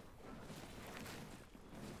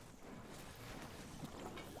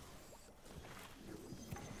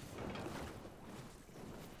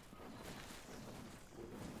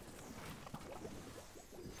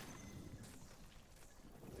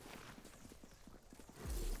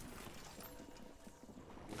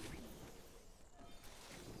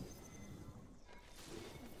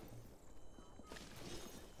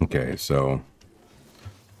 Okay, so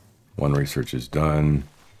one research is done.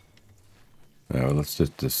 Now let's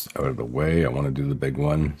just this out of the way. I want to do the big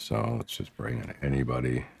one, so let's just bring in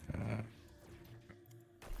anybody.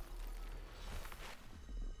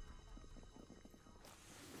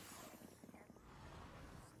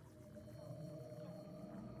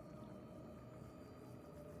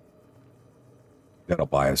 That'll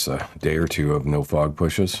buy us a day or two of no fog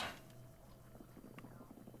pushes.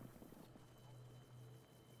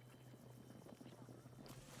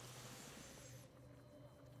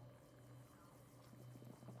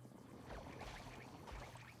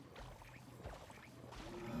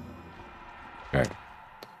 Okay.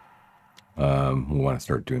 We want to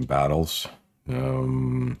start doing battles.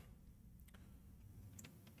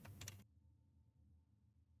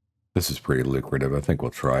 This is pretty lucrative. I think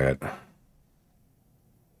we'll try it.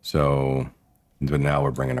 So, but now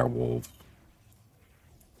we're bringing our wolves.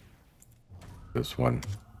 This one.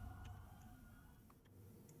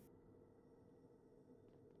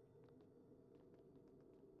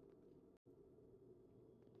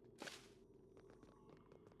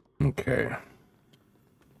 Okay.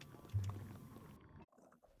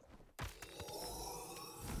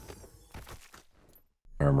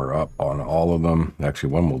 Armor up on all of them.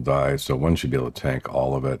 Actually, one will die, so one should be able to tank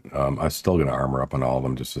all of it. I'm still going to armor up on all of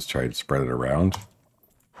them just to try to spread it around.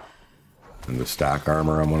 And the stack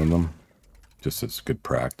armor on one of them. Just as good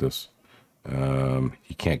practice.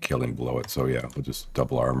 He can't kill him below it, so yeah, we'll just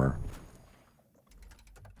double armor.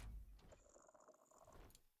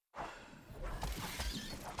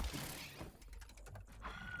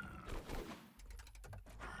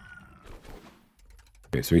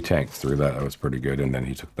 Okay, so he tanked through that. That was pretty good. And then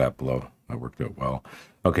he took that blow. That worked out well.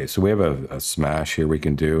 Okay, so we have a smash here we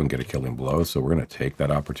can do and get a killing blow. So we're going to take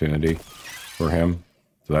that opportunity for him.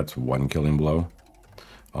 So that's one killing blow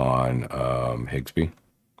on Higgsby,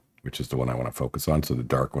 which is the one I want to focus on. So the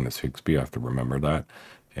dark one is Higgsby. I have to remember that.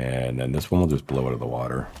 And then this one will just blow out of the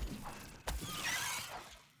water.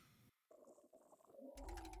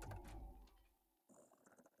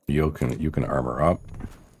 You can armor up,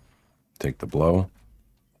 take the blow.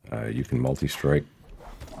 You can multi-strike.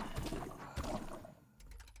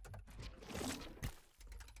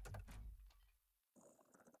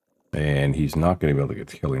 And he's not going to be able to get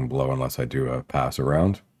the killing blow unless I do a pass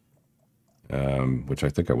around, which I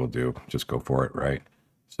think I will do. Just go for it, right?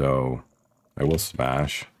 So I will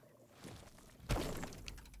smash.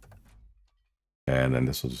 And then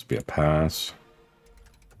this will just be a pass.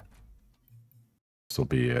 This will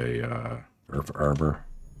be a Earth Arbor.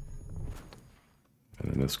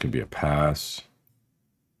 And then this could be a pass.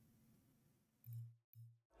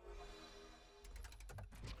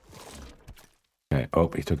 Okay. Oh,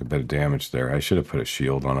 he took a bit of damage there. I should have put a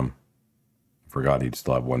shield on him. Forgot he'd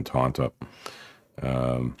still have one taunt up.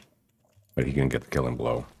 But he can get the killing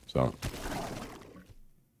blow. So.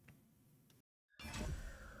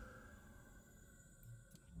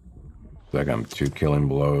 So I got him 2 killing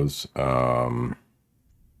blows.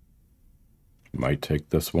 Might take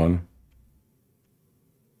this one.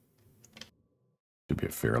 Should be a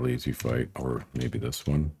fairly easy fight, or maybe this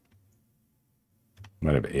one.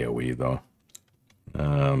 Might have AoE though.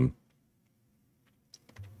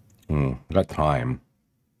 Got time.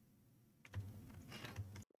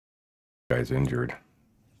 Guy's injured.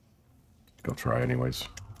 I'll try anyways.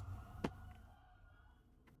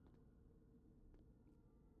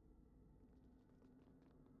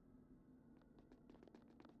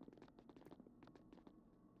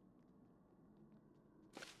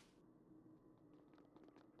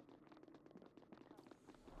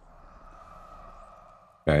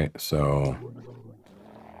 Okay, so...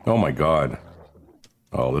 Oh my god.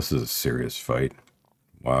 Oh, this is a serious fight.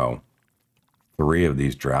 Wow. 3 of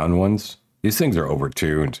these drowned ones? These things are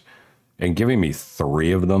overtuned. And giving me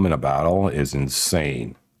 3 of them in a battle is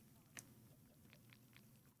insane.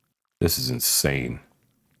 This is insane.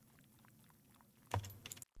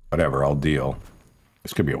 Whatever, I'll deal.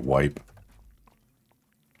 This could be a wipe.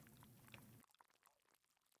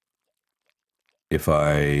 If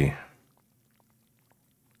I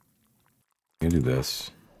do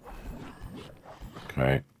this.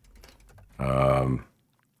 Okay. Gonna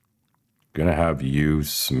have you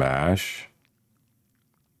smash.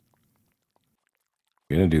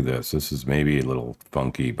 I'm gonna do this. This is maybe a little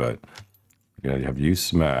funky, but I'm gonna have you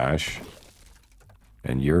smash,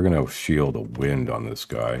 and you're gonna shield a wind on this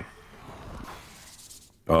guy.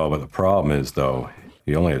 Oh, but the problem is though,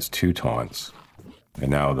 he only has 2 taunts,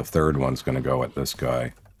 and now the third one's gonna go at this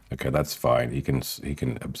guy. Okay, that's fine. He can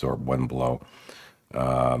absorb 1 blow.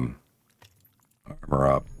 Armor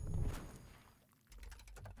up.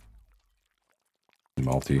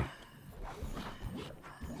 Multi.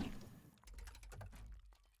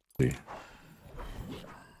 See.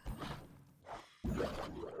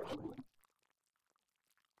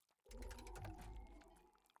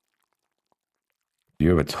 Do you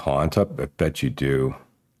have a taunt up? I bet you do.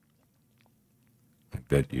 I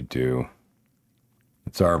bet you do.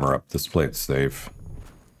 Let's armor up. Let's play it safe.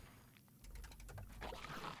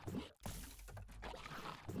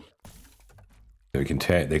 They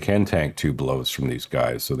can tank 2 blows from these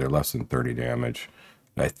guys, so they're less than 30 damage,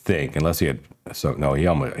 I think. Unless he had, so no,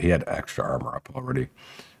 he had extra armor up already.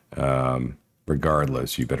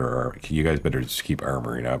 Regardless, you guys better just keep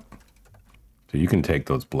armoring up. So you can take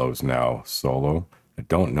those blows now solo. I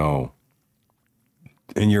don't know,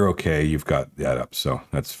 and you're okay. You've got that up, so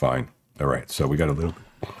that's fine. All right, so we got a little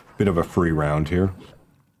bit of a free round here.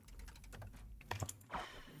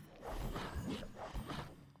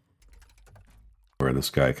 Where this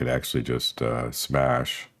guy could actually just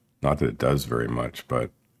smash. Not that it does very much,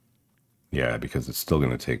 but yeah, because it's still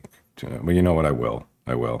going to take... Well, you know what? I will.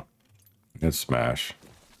 Let's smash.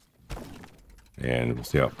 And we'll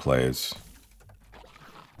see how it plays.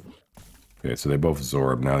 Okay, so they both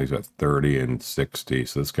absorb. Now he's got 30 and 60,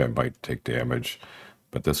 so this guy might take damage.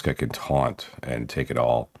 But this guy can taunt and take it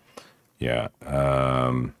all. Yeah.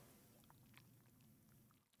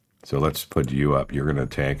 So let's put you up. You're going to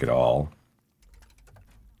tank it all.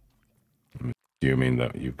 I'm assuming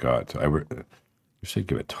that you've got... I should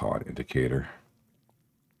give a taunt indicator.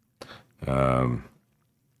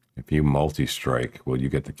 If you multi-strike, will you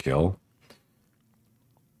get the kill?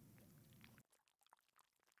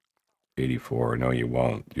 84. No, you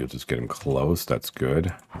won't. You'll just get him close. That's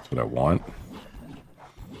good. That's what I want.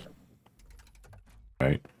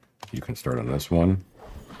 Right. You can start on this one.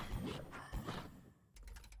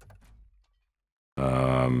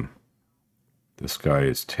 This guy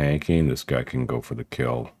is tanking. This guy can go for the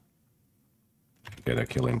kill. Get a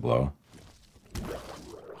killing blow.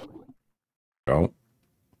 Go.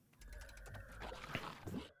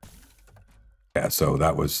 Yeah, so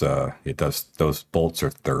that was, it does, those bolts are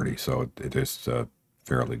 30, so it is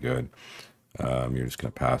fairly good. You're just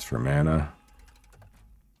going to pass for mana.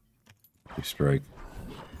 You strike.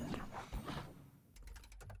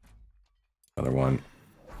 Another one.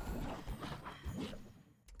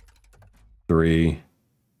 3.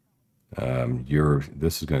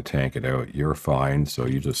 This is going to tank it out. You're fine, so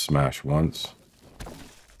you just smash once.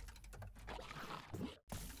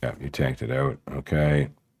 Yeah, you tanked it out. Okay.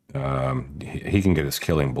 He can get his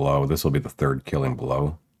killing blow. This will be the 3rd killing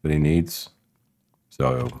blow that he needs.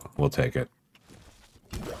 So we'll take it.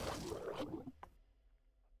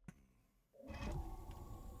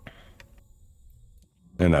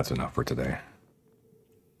 And that's enough for today.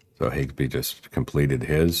 So Higby just completed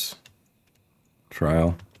his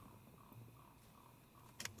trial.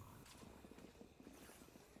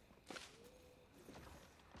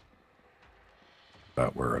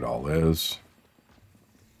 About where it all is.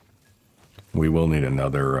 We will need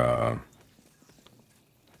another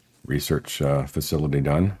research facility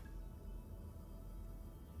done.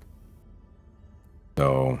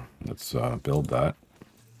 So let's build that.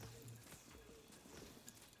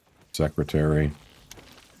 Secretary.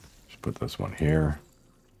 Just put this one here.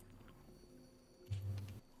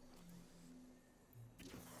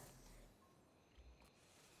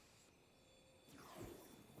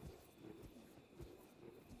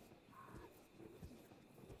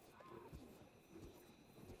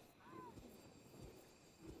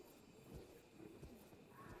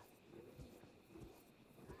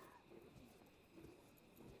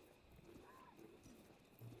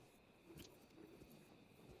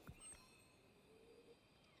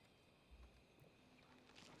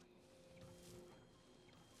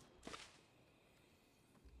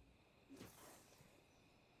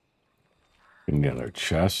 Another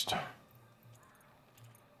chest.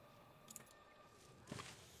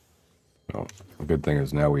 So the good thing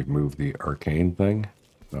is now we've moved the arcane thing,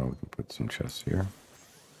 so we can put some chests here.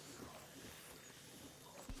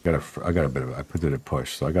 I got a bit of, I put it at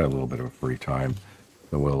push, so I got a little bit of a free time,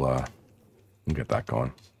 so we'll get that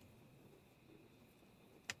going.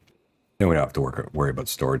 Then we don't have to worry about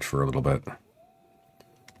storage for a little bit.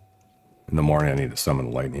 In the morning, I need to summon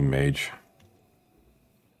the lightning mage.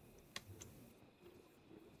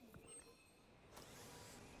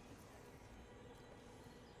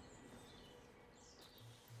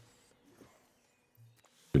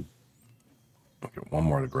 one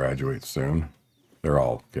more to graduate soon. They're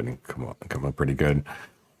all coming pretty good.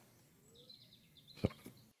 So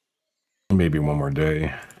maybe one more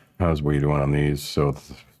day. How's we doing on these? So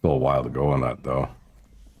it's still a while to go on that though.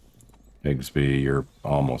 Higsby, you're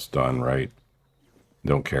almost done, right?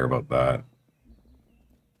 Don't care about that.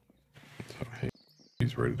 So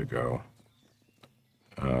he's ready to go.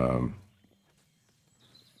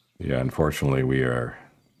 Yeah, unfortunately, we are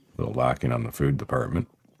a little lacking on the food department.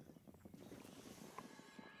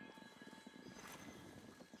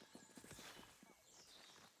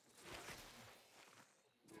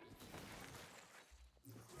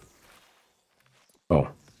 Oh,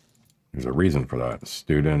 there's a reason for that.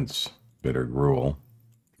 Students, bitter gruel,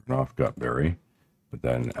 turn off gutberry, but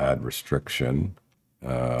then add restriction.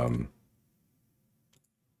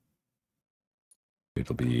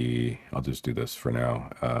 It'll be, I'll just do this for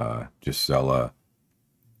now. Gisela.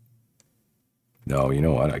 No, you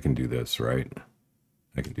know what? I can do this, right?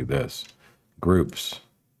 I can do this. Groups.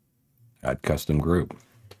 Add custom group.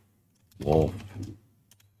 Wolf.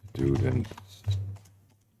 Students.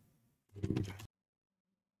 Food.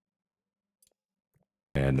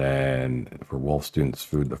 And then for Wolf Students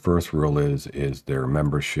Food, the first rule is their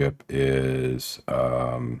membership is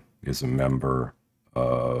a member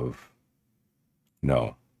of,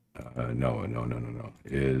 no,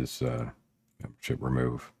 is membership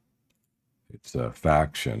remove. It's a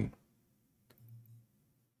faction.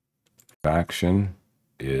 Faction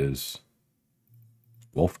is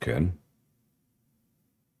Wolfkin.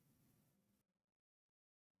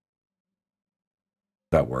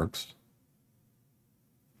 That works.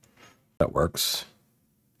 That works.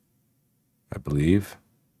 I believe.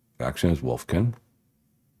 Faction is Wolfkin.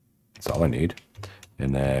 That's all I need.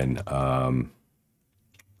 And then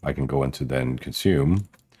I can go into then consume,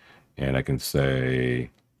 and I can say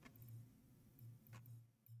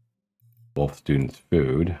Wolf Students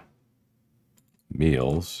Food,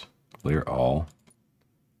 meals, clear all,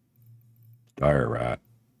 dire rat.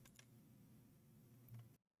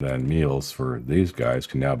 Then meals for these guys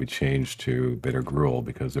can now be changed to bitter gruel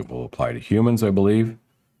because it will apply to humans, I believe.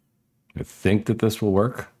 I think that this will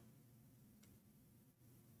work.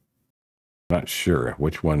 Not sure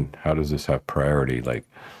which one. How does this have priority? Like,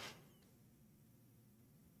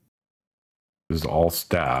 this is all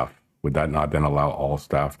staff. Would that not then allow all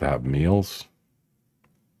staff to have meals?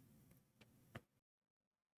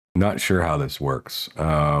 Not sure how this works.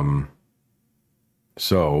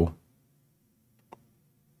 So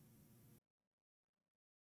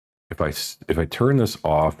if I turn this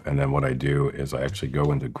off, and then what I do is I actually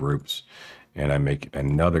go into groups and I make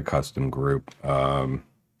another custom group,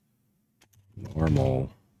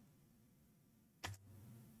 normal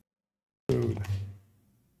food.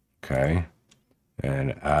 Okay.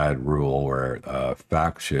 And add rule where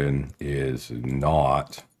faction is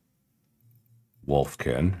not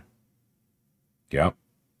Wolfkin. Yep.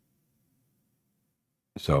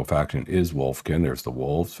 So faction is Wolfkin. There's the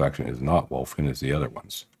wolves. Faction is not Wolfkin. Is the other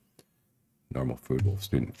ones. Normal food, wolf,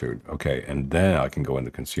 student food. Okay, and then I can go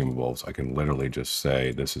into consumables. I can literally just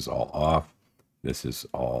say this is all off. This is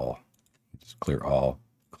all. Just clear all.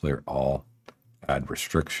 Clear all. Add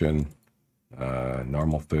restriction.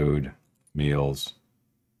 Normal food, meals.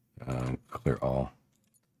 Clear all.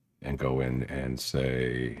 And go in and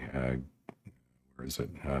say, where is it?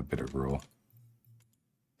 Bitter rule.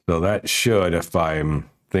 So that should, if I'm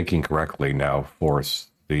thinking correctly now, force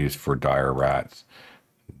these for dire rats,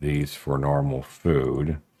 these for normal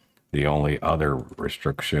food. The only other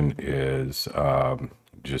restriction is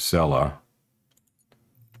Gisela,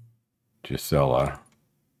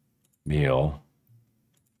 meal,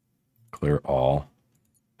 clear all,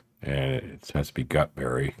 and it has to be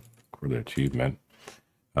gutberry for the achievement,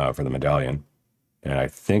 for the medallion. And I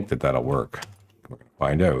think that that'll work. We're going to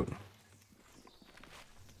find out.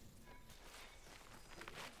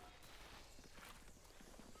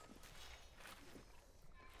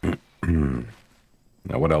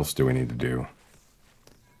 Now, what else do we need to do?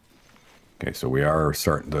 Okay, so we are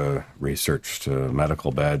starting to research to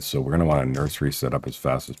medical beds, so we're going to want a nursery set up as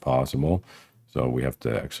fast as possible. So we have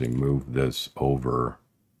to actually move this over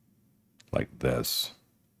like this.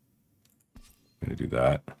 I'm going to do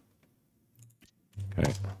that.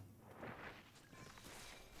 Okay.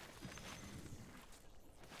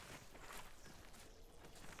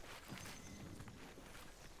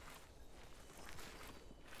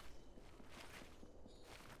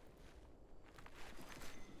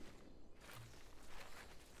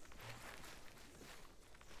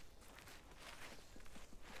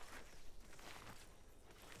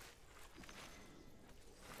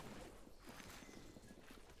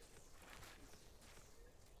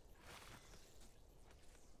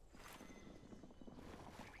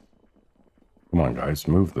 on, guys,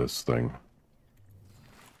 move this thing.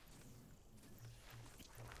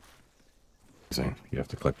 You have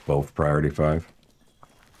to click both priority 5.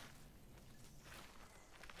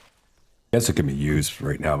 Guess it can be used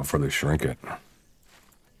right now before they shrink it.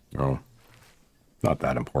 No, not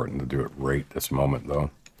that important to do it right this moment, though.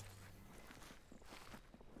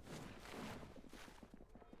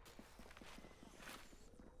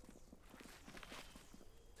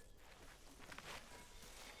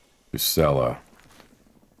 Lucella.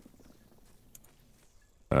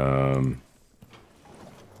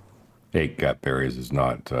 8 gut berries is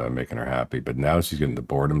not making her happy, but now she's getting the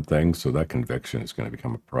boredom thing, so that conviction is going to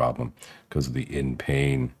become a problem because of the in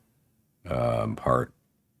pain part.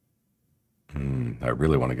 I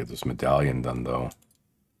really want to get this medallion done, though.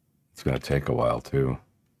 It's going to take a while, too,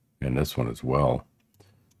 and this one as well.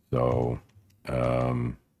 So,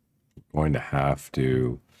 going to have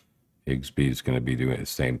to... Higsby is going to be doing the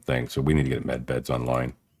same thing, so we need to get med beds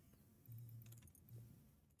online.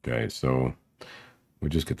 Okay, so we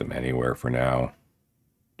just get them anywhere for now,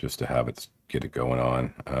 just to have it, get it going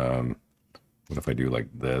on. What if I do like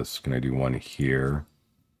this? Can I do one here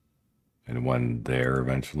and one there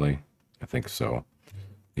eventually? I think so.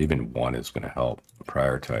 Even one is going to help.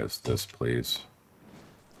 Prioritize this, please.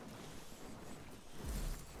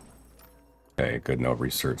 Okay, good, no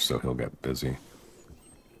research, so he'll get busy.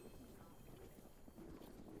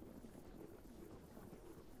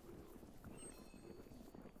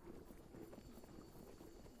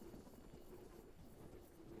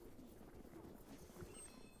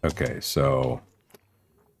 Okay, so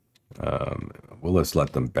we'll just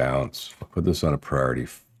let them bounce. Put this on a priority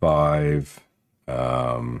 5.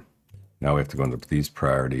 Now we have to go into these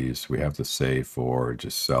priorities. We have to say for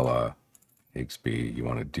Gisela, Higsby, you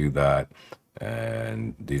want to do that.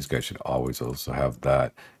 And these guys should always also have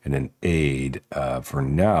that. And then aid, for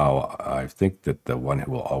now, I think that the one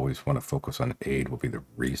who will always want to focus on aid will be the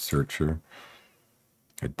researcher.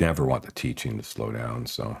 I never want the teaching to slow down,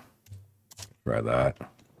 so try that.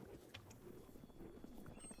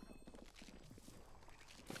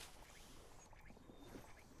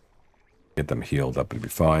 Get them healed up, it'll be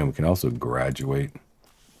fine. We can also graduate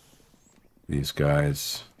these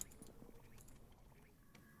guys,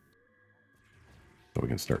 so we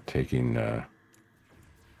can start taking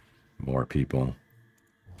more people.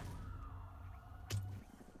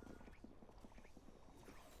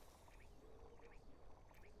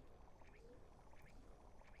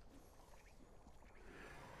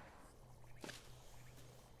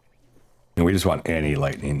 And we just want any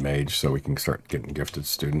lightning mage so we can start getting gifted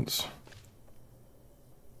students.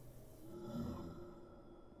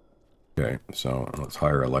 Okay, so let's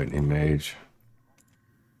hire a lightning mage.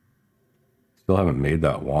 Still haven't made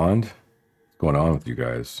that wand. What's going on with you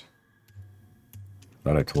guys?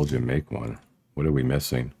 Thought I told you to make one. What are we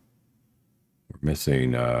missing? We're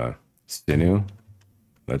missing Stinu.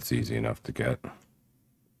 That's easy enough to get.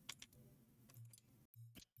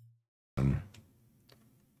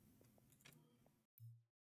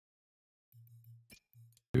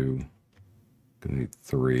 Two. Gonna need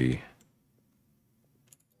 3.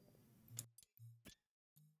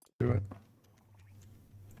 Do it.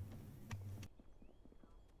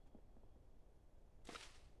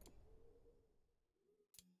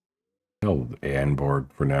 Tell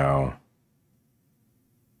Anborg for now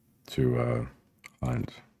to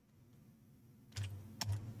hunt.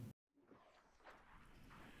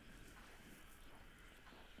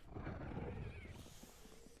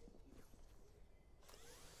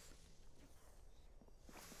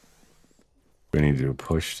 We need to do a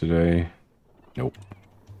push today. Nope.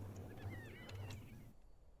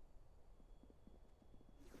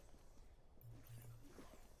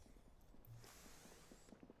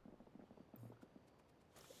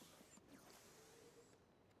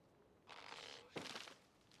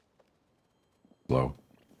 Low.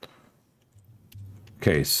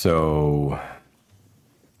 Okay, so as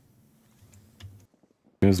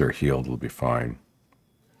soon as they're healed, we'll be fine.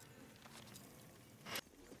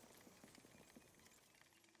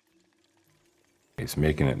 He's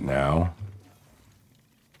making it now.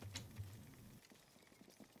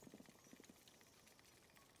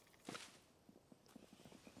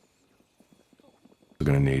 We're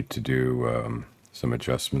going to need to do some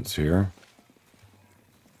adjustments here.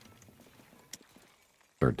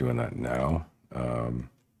 Start doing that now.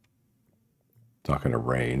 It's not going to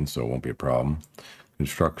rain, so it won't be a problem.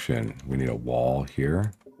 Construction, we need a wall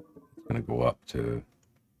here. It's going to go up to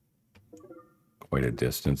quite a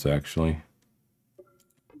distance, actually.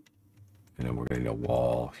 And then we're going to need a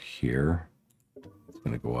wall here. It's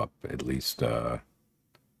going to go up at least a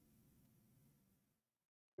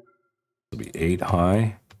will be 8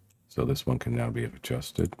 high. So this one can now be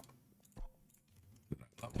adjusted to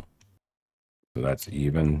that level. So that's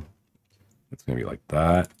even. It's going to be like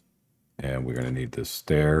that. And we're going to need the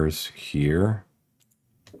stairs here.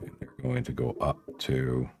 And they're going to go up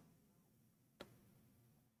to,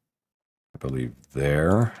 I believe,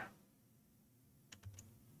 there.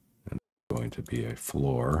 And it's going to be a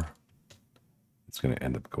floor. It's going to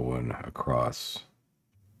end up going across,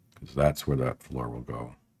 because that's where that floor will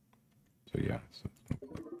go. So yeah, so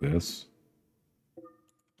like this,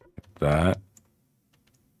 like that.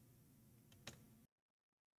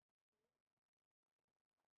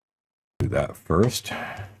 Do that first.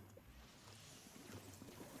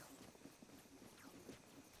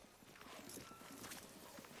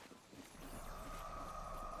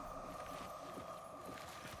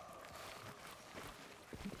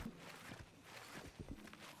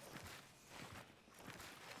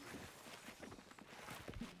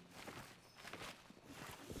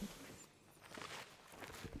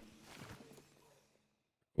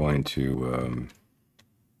 Going to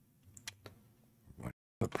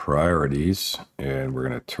the priorities, and we're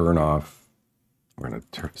going to turn off, we're going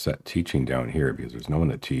to set teaching down here because there's no one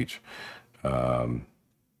to teach.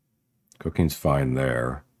 Cooking's fine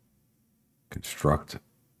there. Construct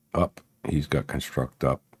up, he's got construct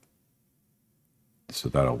up, so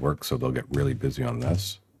that'll work. So they'll get really busy on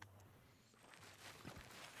this.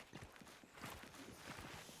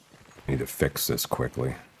 Need to fix this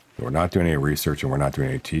quickly. We're not doing any research and we're not doing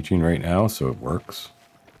any teaching right now, so it works.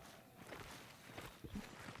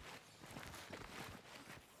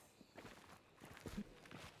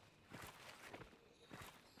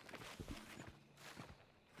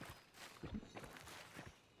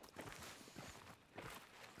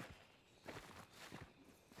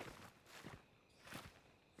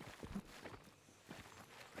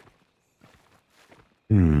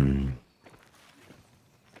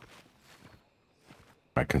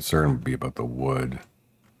 My concern would be about the wood.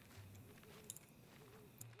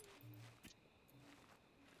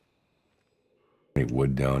 Any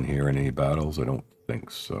wood down here in any battles? I don't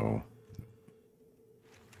think so.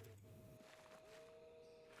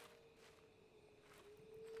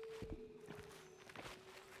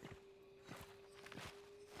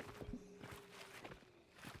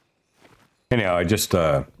 Anyhow, I just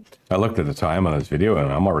I looked at the time on this video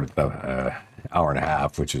and I'm already at an hour and a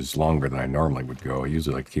half, which is longer than I normally would go. I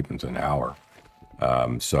usually like to keep them to an hour.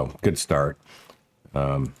 So good start.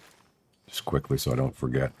 Just quickly so I don't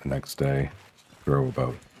forget the next day. Throw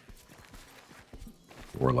about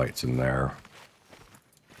 4 lights in there.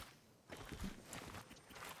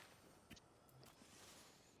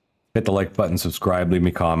 Hit the like button, subscribe, leave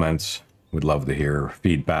me comments. Would love to hear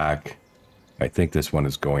feedback. I think this one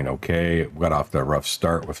is going okay. Got off to a rough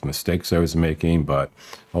start with mistakes I was making, but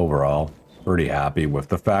overall, pretty happy with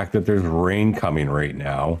the fact that there's rain coming right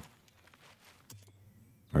now.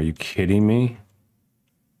 Are you kidding me?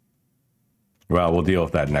 Well, we'll deal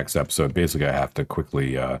with that next episode. Basically, I have to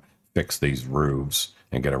quickly fix these roofs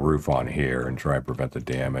and get a roof on here and try and prevent the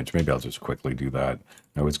damage. Maybe I'll just quickly do that.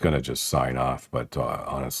 I was going to just sign off, but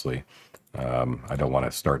honestly, I don't want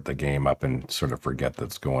to start the game up and sort of forget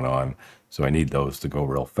that's going on. So I need those to go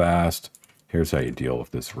real fast. Here's how you deal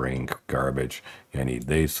with this rain garbage. I need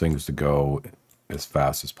these things to go as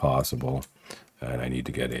fast as possible. And I need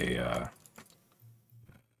to get a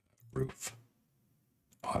roof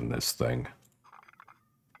on this thing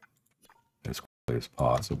as quickly as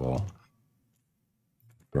possible.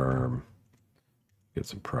 Confirm. Get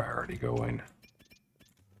some priority going.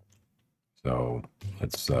 So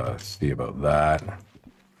let's see about that.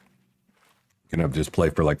 Gonna just play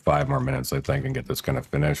for like 5 more minutes, I think, and get this kind of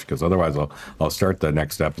finished, because otherwise I'll start the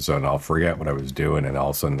next episode and I'll forget what I was doing, and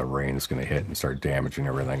all of a sudden the rain is gonna hit and start damaging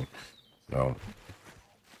everything. So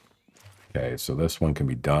okay, so this one can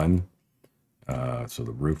be done. So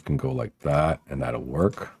the roof can go like that, and that'll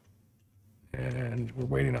work. And we're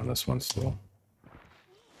waiting on this one still.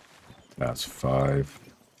 That's 5.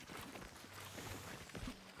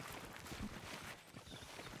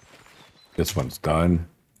 This one's done.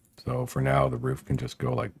 So for now, the roof can just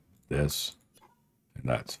go like this, and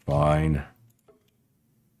that's fine.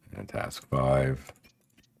 And task 5.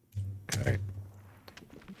 Okay.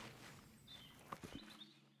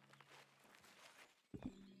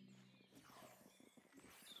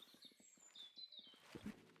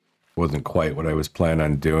 Wasn't quite what I was planning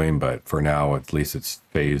on doing, but for now, at least it's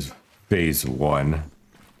phase 1.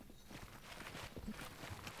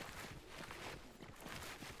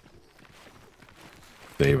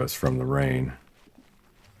 Save us from the rain.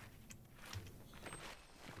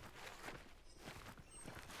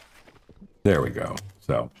 There we go.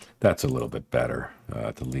 So that's a little bit better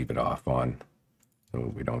to leave it off on,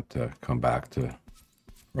 so we don't come back to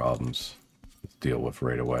problems to deal with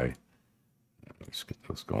right away. Let's get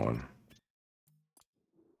those going.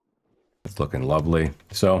 It's looking lovely.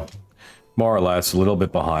 So more or less a little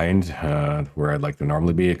bit behind where I'd like to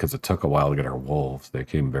normally be, because it took a while to get our wolves. They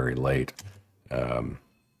came very late.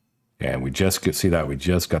 And we just see that we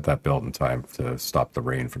just got that built in time to stop the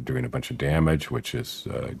rain from doing a bunch of damage, which is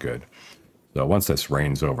good. So once this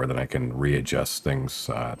rain's over, then I can readjust things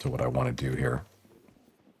to what I want to do here.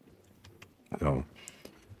 So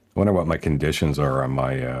I wonder what my conditions are on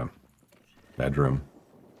my bedroom.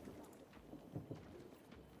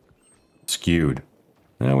 Skewed.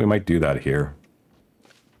 We might do that here.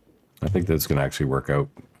 I think that's going to actually work out,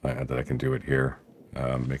 that I can do it here.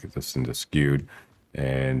 Make it this into skewed,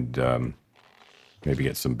 and maybe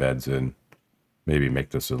get some beds in. Maybe make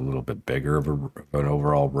this a little bit bigger of an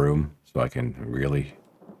overall room, so I can really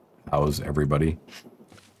house everybody.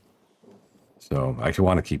 So I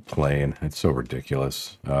want to keep playing. It's so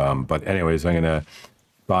ridiculous. But anyways, I'm going to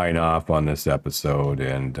sign off on this episode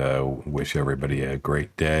and wish everybody a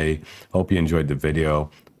great day. Hope you enjoyed the video.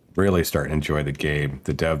 Really starting to enjoy the game.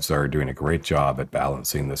 The devs are doing a great job at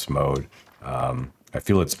balancing this mode. I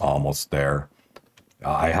feel it's almost there.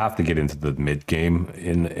 I have to get into the mid game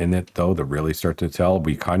in it though to really start to tell.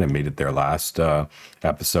 We kind of made it there last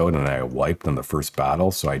episode, and I wiped on the first battle.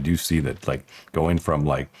 So I do see that like going from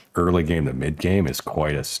like early game to mid game is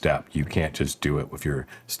quite a step. You can't just do it with your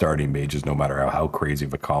starting mages, no matter how crazy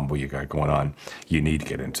of a combo you got going on. You need to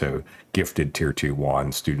get into gifted tier 2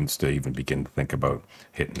 wand students to even begin to think about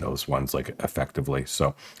hitting those ones like effectively.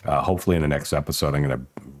 So hopefully in the next episode, I'm going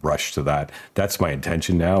to rush to that. That's my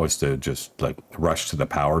intention now, is to just like rush to the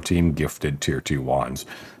power team, gifted tier 2 wands,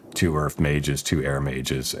 2 earth mages, 2 air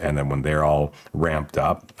mages, and then when they're all ramped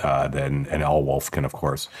up, then, and all wolfkin of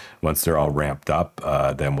course, once they're all ramped up,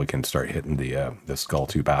 then we can start hitting the skull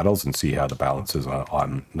 2 battles and see how the balance is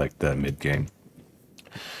on like the mid game.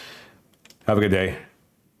 Have a good day.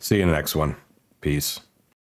 See you in the next one. Peace.